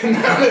loud. No,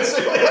 it's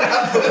really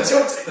loud. That's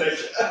your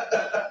technique.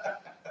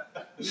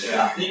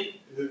 Yeah, I think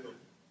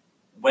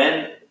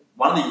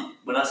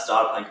when I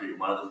started playing cricket,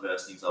 one of the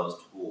first things I was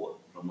taught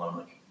from one of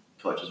my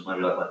coaches,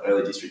 maybe like my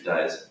early district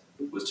days,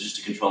 was just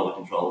to control the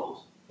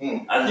controllables.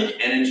 And I think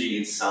energy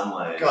in some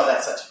ways. God,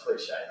 that's such a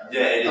cliche.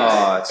 Yeah, it is.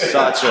 Oh,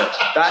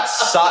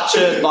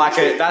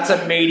 that's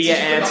a media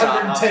answer.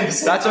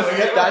 110%.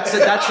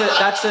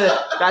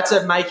 That's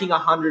a making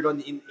 100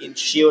 in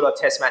Shield or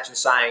Test match and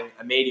saying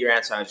a media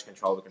answer and just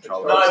control the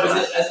controller. No, but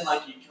as in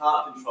like you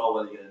can't control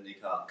whether you're going to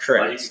nick up.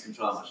 Correct. Like, you can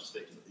control how much you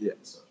speak to them.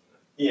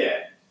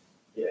 Yeah.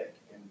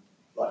 And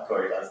like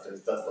Corey does the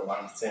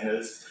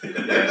 1%ers.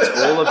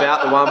 It's all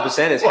about the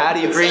 1%ers. How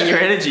do you bring your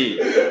energy?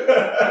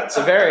 It's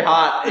a very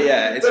hard, But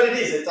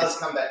it does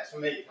come back, for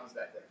me, it comes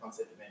back to that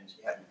concept of energy.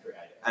 How do you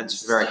create it? And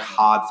it's a very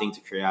hard thing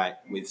to create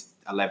with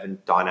 11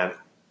 dynamic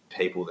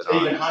people that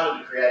even harder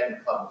to create in a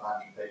club of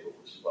 100 people,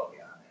 which is what we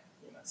are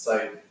now.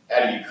 So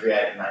how do you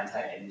create and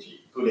maintain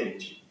energy, good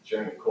energy,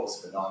 during the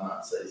course of a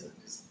 9-month season?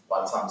 Because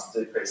by the time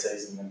you do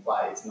pre-season and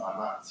play, it's 9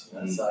 months.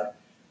 So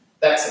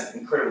that's an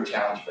incredible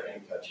challenge for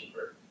any coaching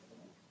group.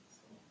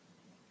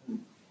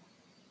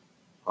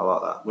 I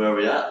like that. Where are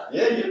we at?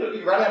 Yeah,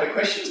 you run out of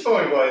questions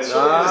for me, boys.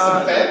 There's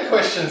some fan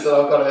questions that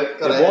I've got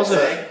to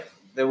answer.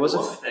 There was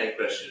a fan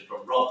question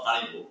from Rob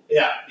Honeyball.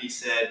 Yeah. He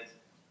said,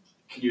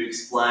 "Can you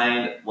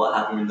explain what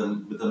happened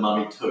with the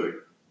Mummy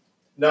 2?"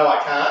 No, I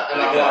can't,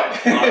 and I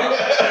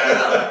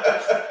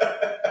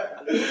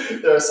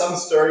won't. There are some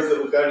stories that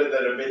will go to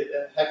that are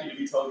happy to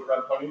be told to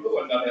Rob Honeyball,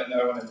 and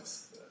no one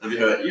else. Have you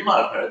heard? You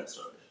might have heard the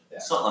story. Yeah.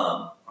 It's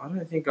not, I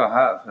don't think I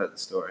have heard the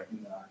story.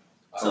 No.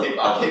 I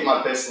keep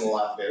my personal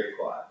life very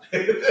quiet.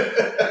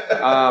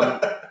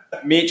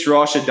 Mitch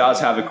Rosher does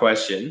have a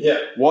question. Yeah.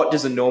 What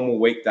does a normal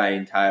weekday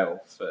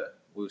entail for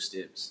Will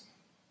Stibbs?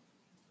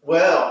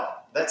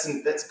 Well, that's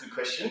a good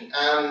question.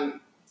 I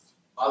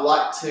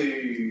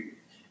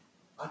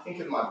think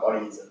of my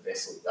body as a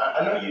vessel.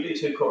 I know you do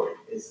too, Corey.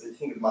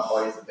 Think of my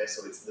body as a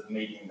vessel. It's the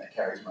medium that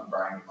carries my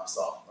brain and my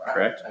soul, right?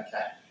 Correct.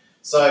 Okay.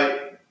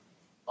 So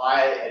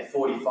I, at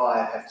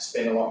 45, have to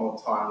spend a lot more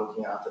time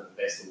looking after the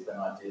vessel than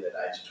I did at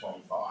age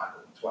 25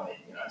 or 20,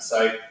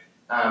 So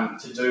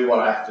to do what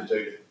I have to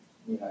do,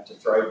 to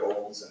throw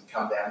balls and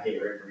come down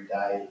here every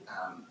day,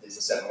 there's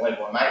a certain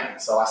level of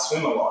maintenance. So I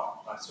swim a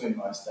lot. I swim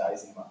most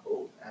days in my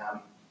pool.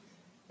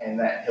 And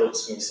that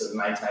helps me sort of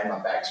maintain my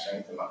back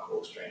strength and my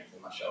core strength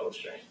and my shoulder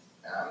strength.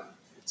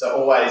 So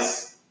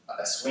always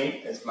a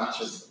swim as much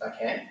as I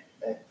can,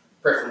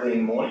 preferably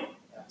in the morning.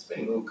 It's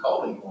been a little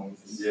cold in the morning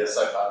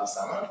so far this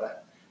summer,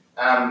 but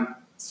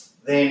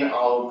then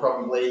I'll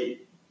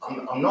probably,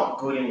 I'm not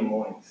good in the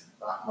mornings.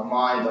 My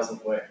mind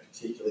doesn't work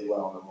particularly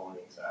well in the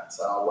mornings, right?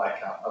 So I'll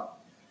wake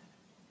up.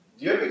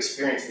 Do you ever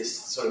experience this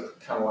sort of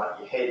kind of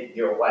like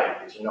you're awake,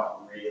 but you're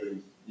not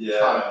really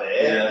kind of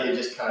there? Yeah. You're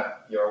just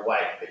you're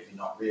awake, but you're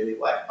not really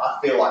awake. I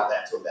feel like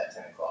that till about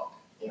 10 o'clock,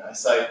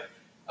 So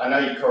I know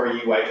you, Corey,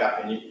 you wake up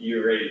and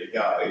you're ready to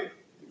go.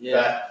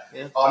 Yeah.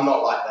 But I'm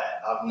not like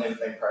that. I've never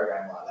been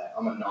programmed like that.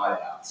 I'm a night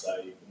owl, so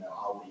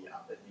I'll be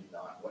up at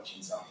midnight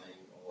watching something,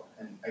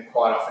 and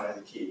quite often as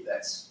a kid,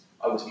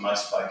 I was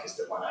most focused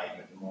at 1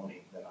 a.m. in the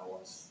morning than I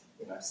was,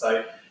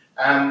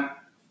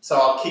 So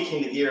I'll kick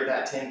into gear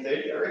about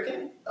 10:30, I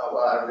reckon.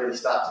 I really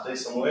start to do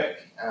some work.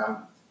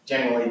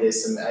 Generally,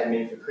 there's some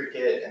admin for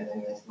cricket, and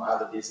then there's my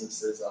other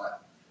businesses.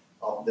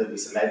 There'll be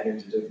some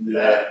admin to do for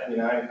that,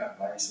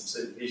 maybe some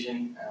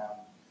supervision.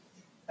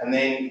 And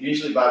then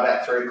usually by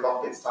about 3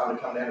 o'clock, it's time to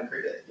come down to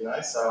cricket,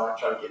 So I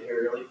try to get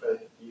here early for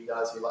you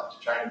guys who like to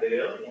train a bit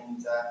early.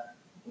 And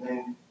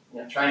then,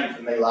 training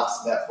for me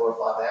lasts about 4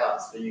 or 5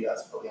 hours. For you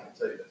guys, probably only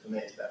 2, but for me,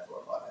 it's about 4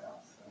 or 5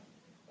 hours. So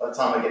by the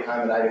time I get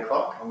home at 8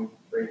 o'clock, I'm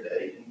ready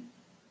to eat and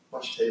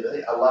watch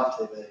TV. I love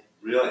TV.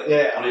 Really?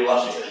 Yeah. What are you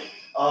watching?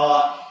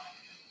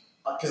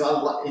 Because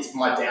it's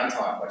my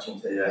downtime watching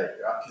TV,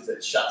 right? Because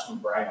it shuts my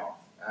brain off.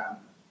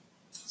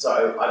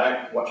 So I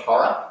don't watch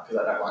horror because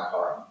I don't like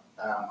horror.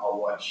 I'll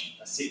watch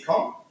a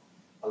sitcom.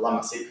 I love my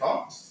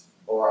sitcoms.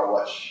 Or I'll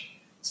watch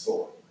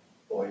sport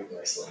or even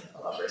wrestling. I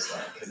love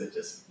wrestling because it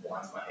just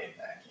winds my head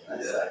back,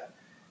 So,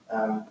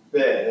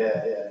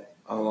 yeah.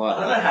 I I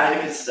don't know how you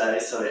can stay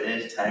so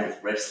entertained with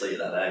wrestling at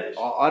that age.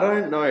 I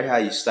don't know how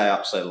you stay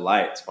up so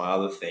late. It's my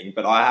other thing.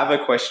 But I have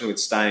a question with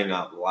staying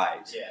up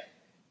late. Yeah.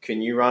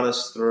 Can you run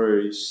us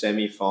through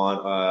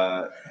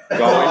semi-final,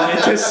 going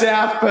into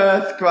South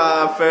Perth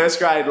first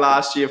grade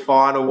last year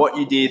final, what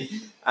you did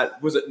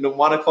was it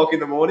 1 o'clock in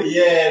the morning?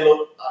 Yeah,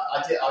 look,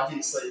 I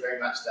didn't sleep very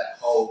much that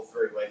whole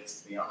 3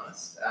 weeks, to be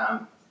honest.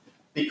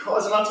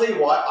 because, and I'll tell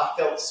you why, I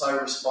felt so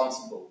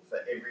responsible for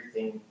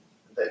everything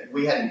that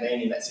we hadn't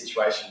been in that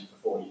situation for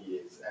 40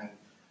 years. And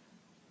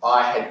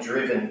I had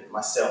driven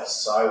myself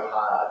so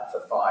hard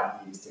for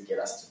 5 years to get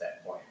us to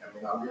that point. I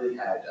mean, I really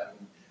had.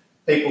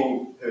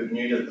 People who are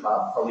new to the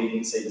club probably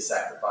didn't see the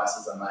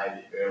sacrifices I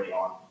made early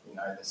on. You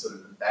know, the sort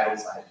of the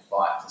battles I had to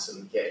fight to sort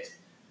of get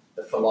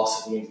the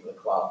philosophy into the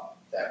club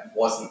that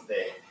wasn't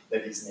there,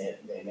 that is there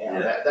now.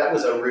 Yeah. That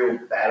was a real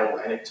battle,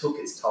 and it took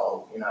its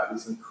toll. You know, it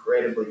was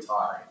incredibly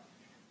tiring.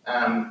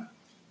 And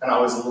I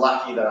was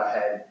lucky that I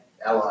had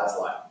allies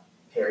like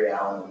Perry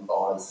Allen and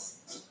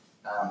Boz,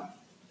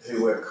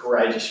 who were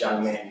courageous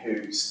young men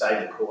who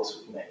stayed the course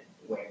with me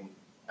when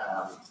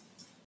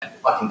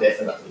I can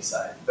definitely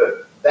say.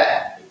 But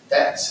that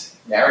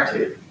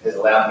narrative has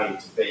allowed me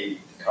to be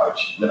the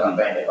coach that I've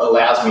been. It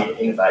allows me to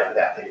innovate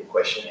without people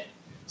questioning.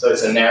 So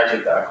it's a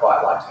narrative that I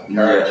quite like to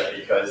encourage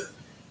because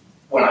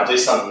when I do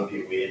something a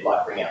bit weird,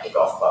 like bring out the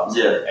golf clubs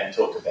and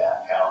talk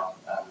about how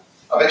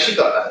I've actually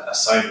got a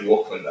Sony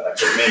Walkman that I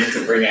keep meaning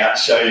to bring out,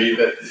 show you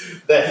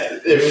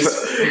that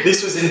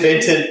this was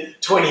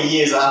invented 20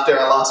 years after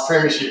our last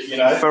premiership, you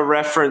know. For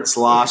reference,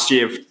 last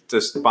year,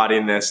 just butt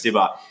in there,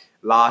 Stibber,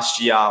 last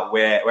year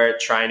we're at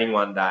training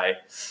one day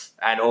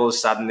and all of a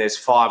sudden there's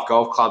 5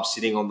 golf clubs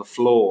sitting on the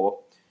floor.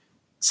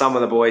 Some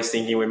of the boys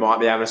thinking we might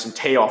be having some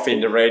tee off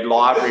into Red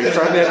Library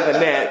from the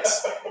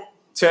nets.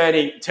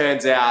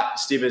 Turns out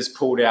Stibber's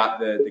pulled out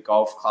the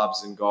golf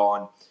clubs and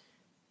gone,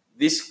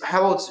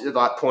 how old's,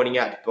 like pointing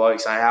out to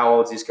blokes, saying, how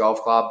old's this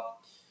golf club?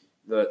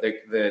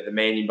 The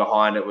meaning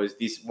behind it was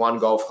this one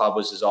golf club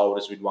was as old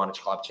as we'd won a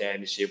club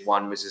championship.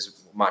 One was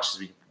as much as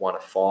we won a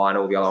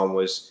final. The other one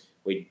was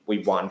we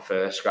won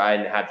first grade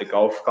and had the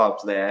golf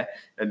clubs there.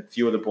 And a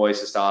few of the boys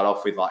to start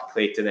off with like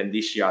clicked. And then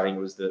this year I think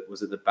it was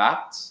the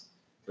bats.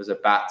 Was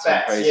it bats?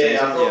 Bats, yeah.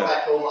 I brought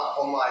back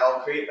all my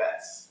old cricket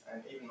bats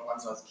and even the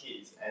ones I was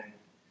kids. And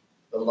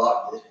the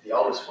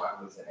oldest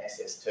one was an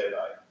SS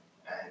Turbo,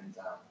 and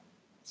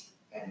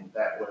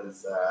that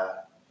was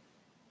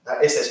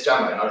SS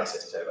Jumbo, not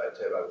SS Turbo.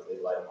 Turbo was the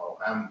later model.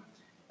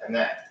 And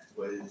that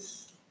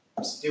was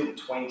still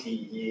 20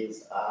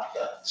 years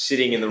after.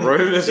 Sitting in the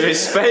room as we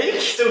speak.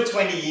 Still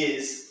 20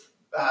 years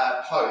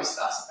post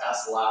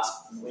us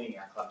last winning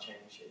our club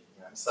championship.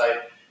 You know?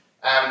 So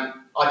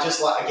I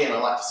just like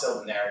to sell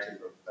the narrative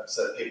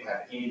so that people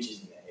have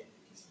images in their head,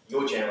 because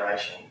your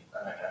generation,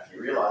 I don't know if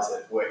you realise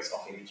it, works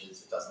off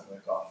images. It doesn't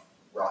work off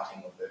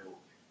writing or verbal.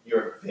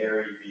 You're a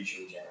very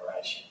visual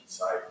generation.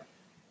 So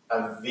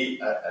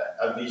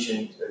a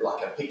vision,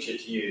 like a picture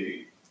to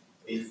you,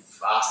 is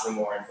vastly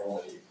more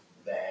informative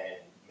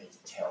than me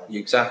telling you.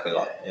 Exactly.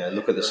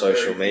 Look at the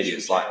social media.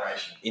 It's like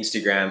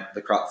Instagram,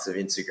 the crux of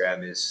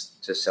Instagram is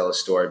to sell a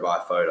story by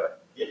a photo.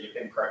 Yeah, you've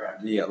been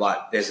programmed. Yeah,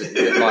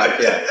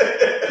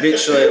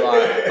 literally,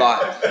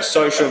 like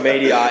social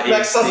media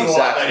is the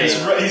exact thing.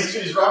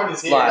 He's rubbing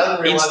his head.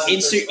 Like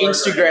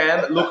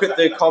Instagram, look at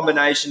the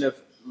combination of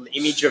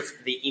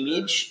the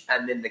image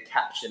and then the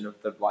caption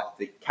of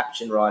the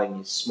caption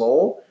writing is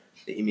small,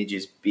 the image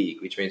is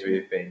big, which means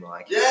we've been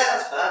like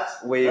that's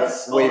facts.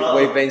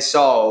 We've been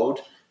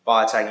sold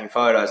by taking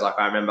photos. Like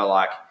I remember,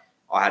 like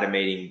I had a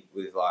meeting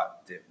with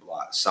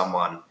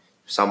someone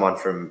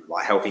from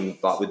like helping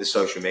like with the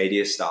social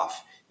media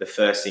stuff. The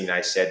first thing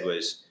they said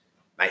was,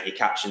 make your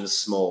captions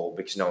small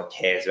because no one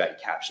cares about your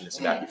caption. It's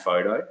about your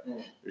photo.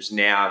 Whereas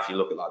now, if you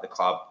look at like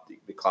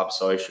the club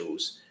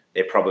socials,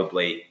 they're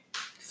probably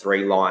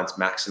 3 lines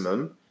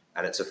maximum,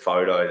 and it's a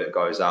photo that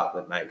goes up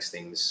that makes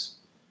things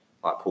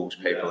like pulls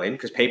people in,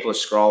 because people are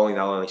scrolling.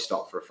 They'll only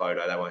stop for a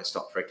photo. They won't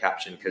stop for a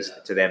caption, because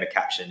to them a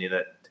caption in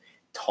a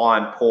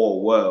time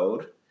poor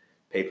world,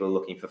 people are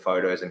looking for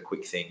photos and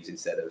quick things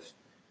instead of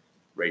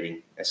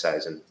reading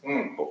essays and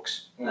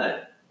books.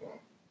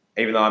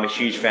 Even though I'm a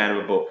huge fan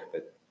of a book,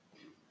 but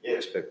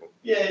most people.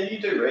 Yeah, you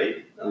do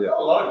read. A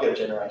lot of your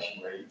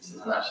generation reads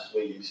as much as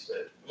we used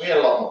to. We had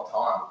a lot more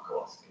time, of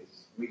course,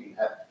 because we didn't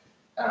have.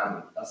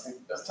 I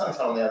was telling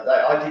someone the other day,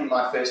 I did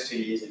my first 2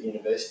 years at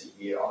university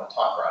here on a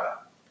typewriter.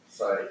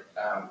 So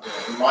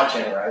in my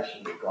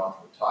generation, we've gone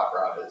from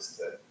typewriters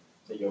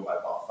to your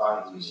mobile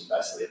phones, which is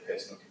basically a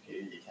personal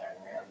computer you carry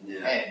around in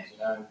your hand.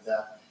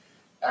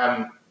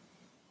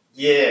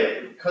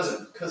 Because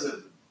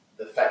of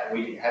the fact that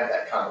we didn't have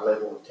that kind of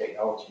level of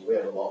technology, we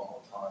had a lot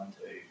more time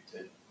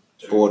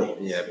to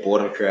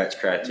boredom creates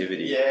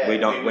creativity. Yeah, we're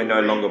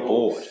no longer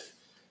bored,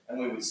 and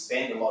we would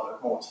spend a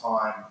lot more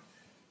time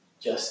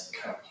just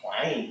kind of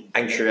playing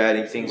and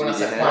creating things with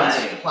your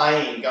hands.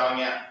 Playing,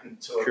 going out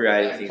into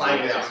creating things,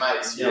 playing with our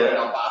mates, in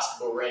a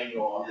basketball ring,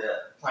 or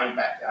playing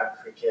backyard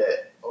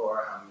cricket,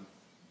 or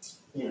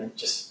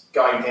just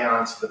going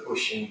down to the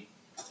bush and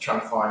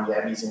trying to find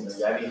yabbies in the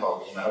yabby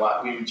hole.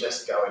 Like we would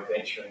just go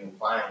adventuring and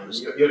playing.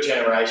 Your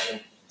generation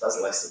does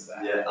less of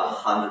that. Yeah,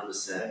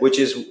 100%. Which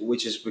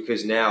is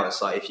because now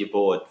it's like if you're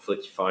bored,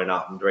 flick your phone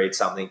up and read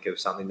something of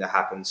something that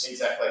happens.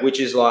 Exactly. Which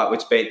is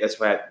that's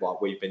where like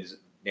we've been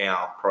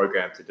now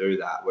programmed to do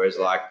that. Whereas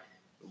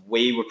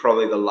we were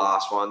probably the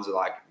last ones,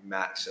 like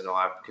Max and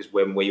I, because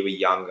when we were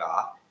younger,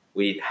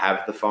 we didn't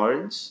have the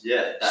phones.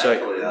 Yeah,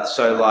 thankfully that.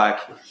 So like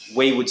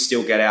we would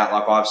still get out.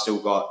 Like I've still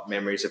got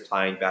memories of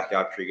playing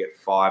backyard cricket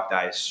 5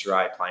 days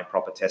straight, playing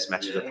proper test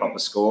matches, a proper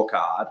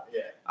scorecard.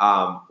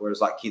 Yeah.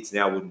 Whereas like kids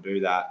now wouldn't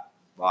do that,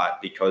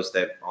 like because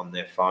they're on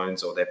their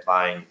phones or they're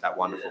playing that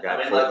wonderful game.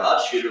 I mean, like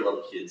I tutor a lot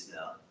of kids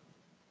now,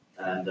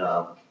 and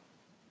a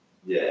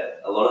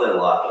lot of their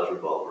life does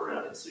revolve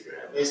around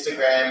Instagram.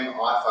 Instagram,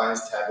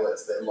 iPhones,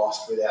 tablets, they're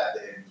lost without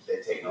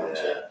their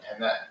technology.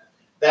 And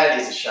that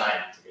is a shame,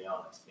 to be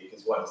honest,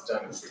 because what it's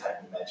doing is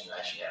taking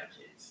imagination out of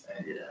kids.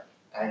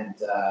 And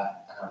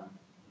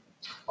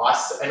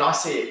I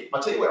see it.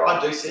 I'll tell you where I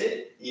do see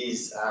it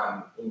is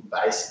in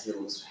base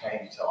skills,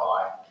 hand to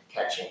eye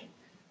catching.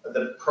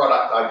 The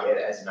product I get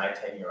as an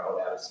 18-year-old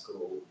out of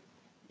school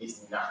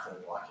is nothing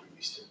like it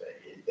used to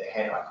be. Their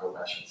hand-eye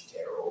coordination is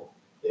terrible.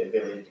 Their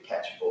ability to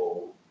catch a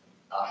ball,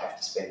 I have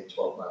to spend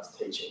 12 months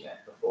teaching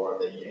that before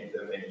they're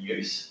of any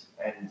use.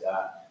 And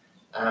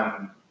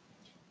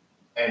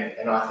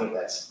I think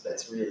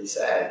that's really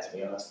sad, to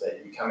be honest,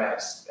 that you come out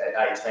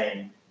at 18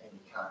 and you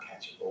can't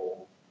catch a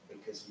ball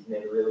because you've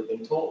never really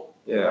been taught.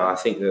 Yeah, I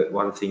think that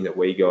one thing that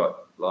we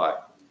got, like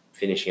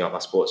finishing up my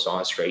sports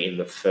science degree, in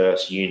the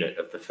first unit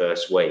of the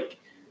first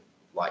week,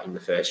 like in the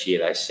first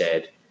year, they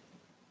said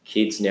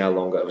kids no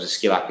longer, it was a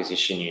skill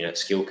acquisition unit,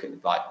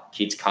 like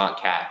kids can't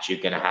catch. You're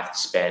going to have to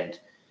spend,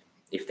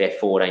 if they're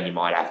 14, you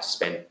might have to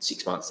spend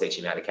 6 months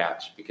teaching them how to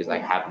catch because they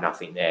have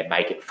nothing there.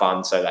 Make it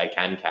fun so they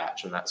can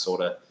catch. And that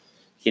sort of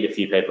hit a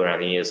few people around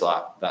the ears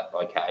like that,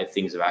 okay,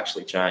 things have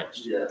actually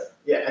changed.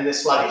 Yeah, and they're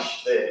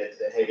sluggish, they're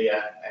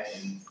heavier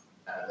and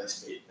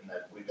less fit than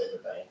we've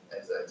ever been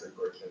as a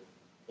group of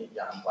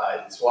young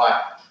players. It's why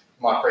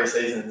my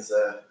pre-seasons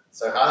are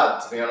so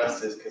hard, to be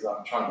honest, is because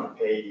I'm trying to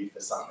prepare you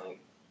for something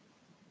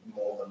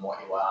more than what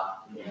you are.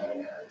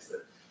 Is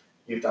that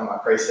you've done my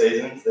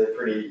pre-seasons, they're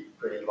pretty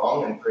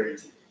long and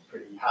pretty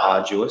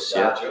hard. Arduous,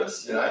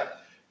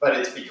 But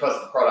it's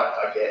because the product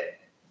I get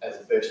as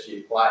a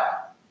first-year player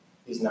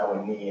is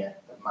nowhere near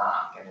the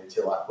mark, and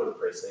until I put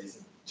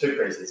two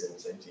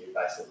pre-seasons into you,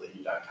 basically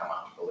you don't come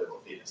up to the level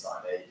of fitness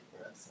I need.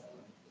 So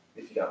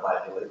if you don't play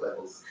at the elite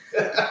levels.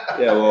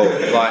 Yeah, well,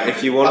 like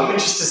if you want, I'm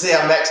interested to see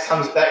how Max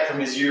comes back from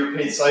his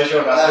European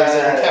sojourn after he's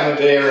had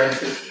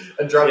Camembert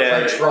and drunk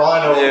French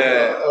wine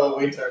all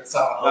winter and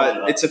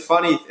summer. It's a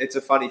funny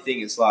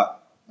thing. It's like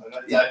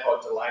Dad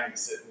Delaney is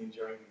certainly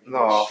enjoying it.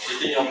 No,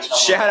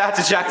 shout out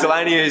to Jack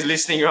Delaney who's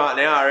listening right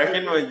now. I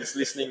reckon when he's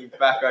listening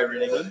back over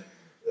in England.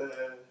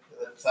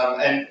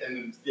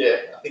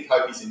 I think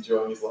Hope's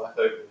enjoying his life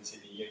over in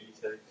Sydney Uni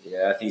too.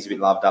 Yeah, I think he's a bit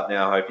loved up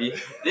now, Hopey.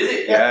 Is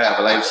it? Yeah, I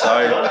believe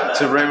so.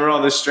 It's a rumour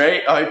on the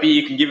street. Hopey,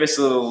 you can give us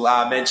a little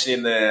mention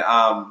in the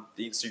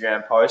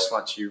Instagram post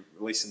once you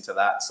listen to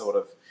that, sort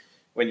of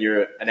when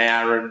you're an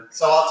hour and.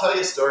 So I'll tell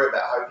you a story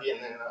about Hopey,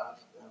 and then I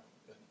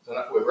don't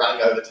know if we're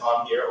running over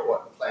time here or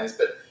what the plan is,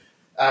 but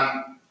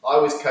I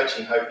was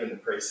coaching Hopey in the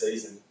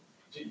pre-season.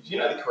 Do you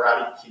know the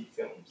Karate Kid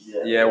films?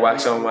 Yeah,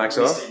 wax on, wax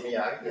off. Mr.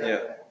 Miyagi.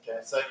 Yeah. Okay,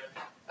 so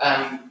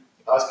I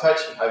was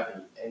coaching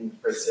Hopey in the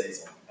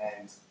pre-season,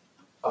 and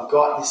I've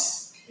got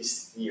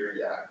this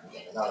theory,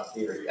 another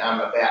theory,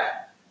 about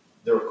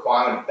the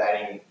requirement of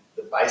batting.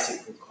 The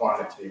basic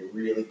requirement to be a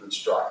really good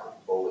striker with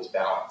the ball is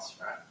balance,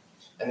 right?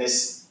 And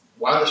this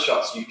one of the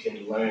shots you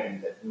can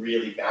learn that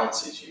really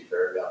balances you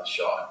for every other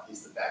shot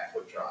is the back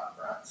foot drive,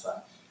 right?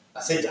 So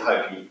I said to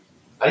Hopey,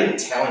 I didn't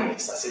tell him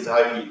this. I said to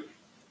Hopey,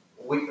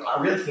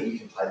 I really think you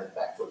can play the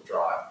back foot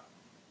drive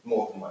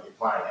more than what you're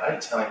playing. I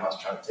didn't tell him I was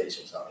trying to teach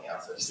him something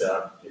else. I just said,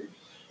 I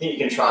think you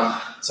can try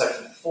and... So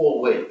for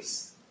 4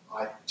 weeks,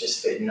 I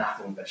just fed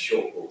nothing but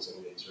short balls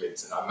into his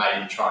ribs, and I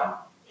made him try and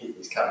hit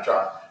this cover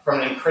drive from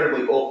an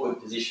incredibly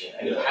awkward position,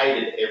 and he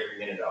hated every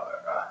minute of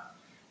it, right?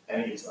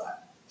 And he was like,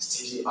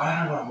 Stevie,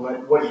 I don't know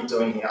what are you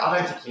doing here? I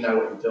don't think you know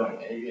what you're doing.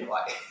 And he'd be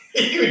like,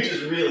 he would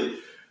just really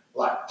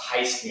like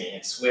pace me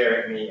and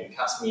swear at me and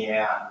cuss me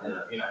out. And,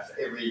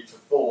 for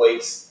 4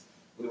 weeks,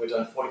 we were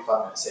doing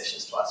 45-minute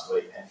sessions twice a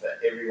week, and for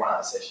every one of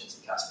the sessions,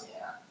 he cussed me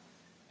out.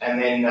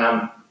 And then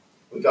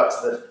we got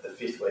to the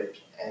 5th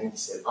week, and he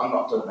said, I'm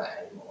not doing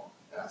that anymore.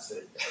 And I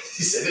said,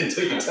 he said,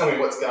 until you tell me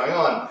what's going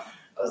on.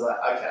 I was like,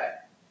 okay,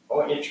 I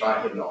want you to try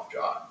and hit an off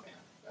drive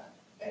now.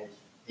 And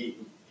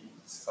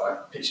so I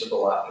pitched the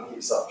ball up and hit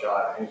a soft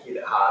drive, and he hit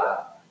it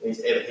harder than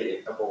he's ever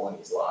hit a ball in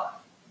his life.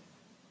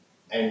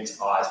 And his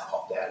eyes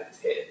popped out of his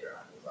head.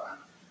 Right? He was like,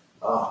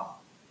 oh.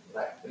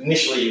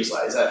 Initially he was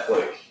like, is that a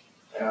fluke?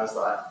 And I was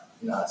like,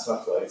 no, it's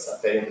not a fluke. So I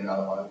fed him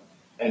another one.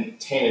 And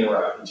 10 in a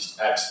row, he just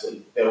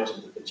absolutely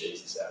belted the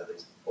bejesus out of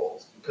these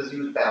balls because he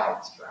was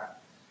balanced, right?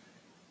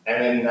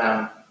 And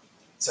then,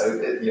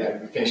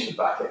 we finished the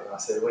bucket, and I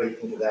said, what do you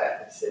think of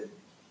that? And he said,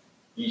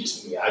 you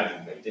just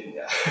Miyagi me, didn't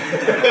you?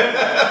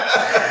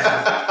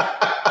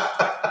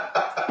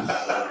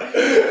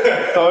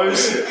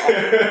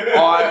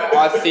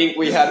 I think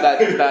we had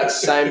that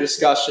same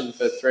discussion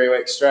for 3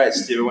 weeks straight,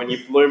 Steve, when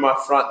you blew my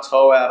front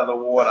toe out of the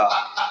water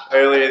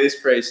earlier this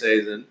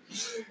pre-season.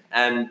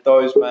 And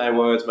those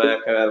words may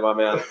have come out of my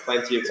mouth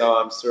plenty of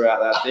times throughout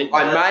that thing.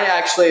 I may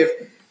actually have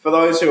For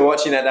those who are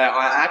watching that day,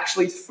 I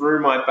actually threw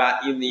my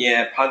bat in the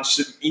air, punched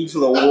it into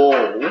the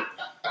wall,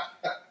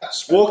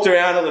 just walked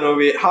around a little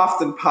bit,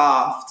 huffed and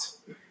puffed,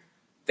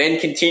 then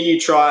continued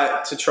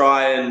to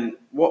try and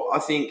what I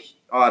think.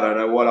 I don't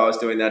know what I was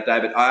doing that day,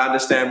 but I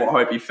understand what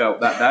Hope you felt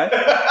that day.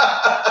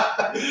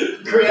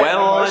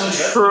 Well and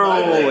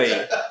truly. All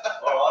right,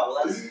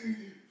 well, that's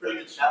pretty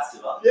good chat,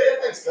 Steve. Yeah,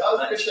 thanks, guys.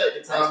 Appreciate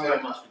your time. Thanks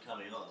very much for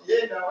coming on.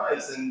 Yeah, no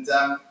worries. And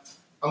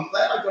I'm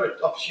glad I got an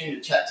opportunity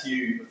to chat to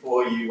you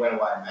before you went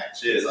away, mate.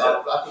 Cheers.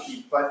 I think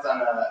you've both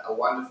done a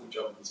wonderful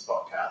job with this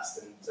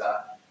podcast, and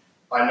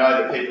I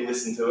know that people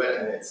listen to it,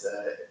 and it's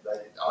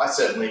I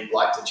certainly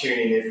like to tune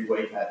in every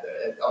week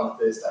on a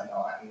Thursday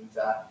night, and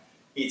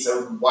it's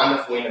a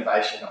wonderful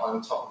innovation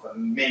on top of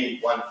many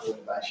wonderful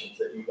innovations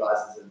that you guys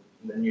as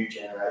the new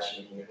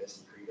generation of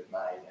university cricket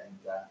made. And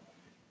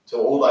to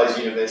all those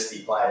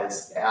university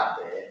players out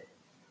there,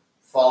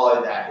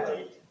 follow that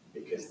lead,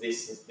 because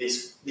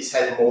this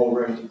has more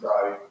room to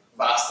grow,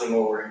 vastly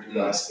more room to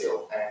grow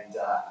still, and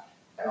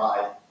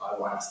I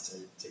want us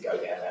to go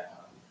down that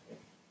path.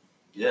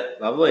 Yeah.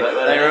 Lovely. Thank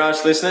you very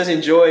much, listeners.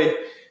 Enjoy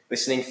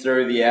listening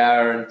through the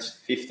hour and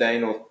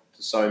 15 or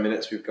so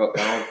minutes we've got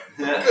going.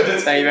 Yeah.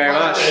 Thank you very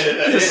much.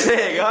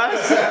 See you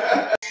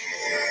guys.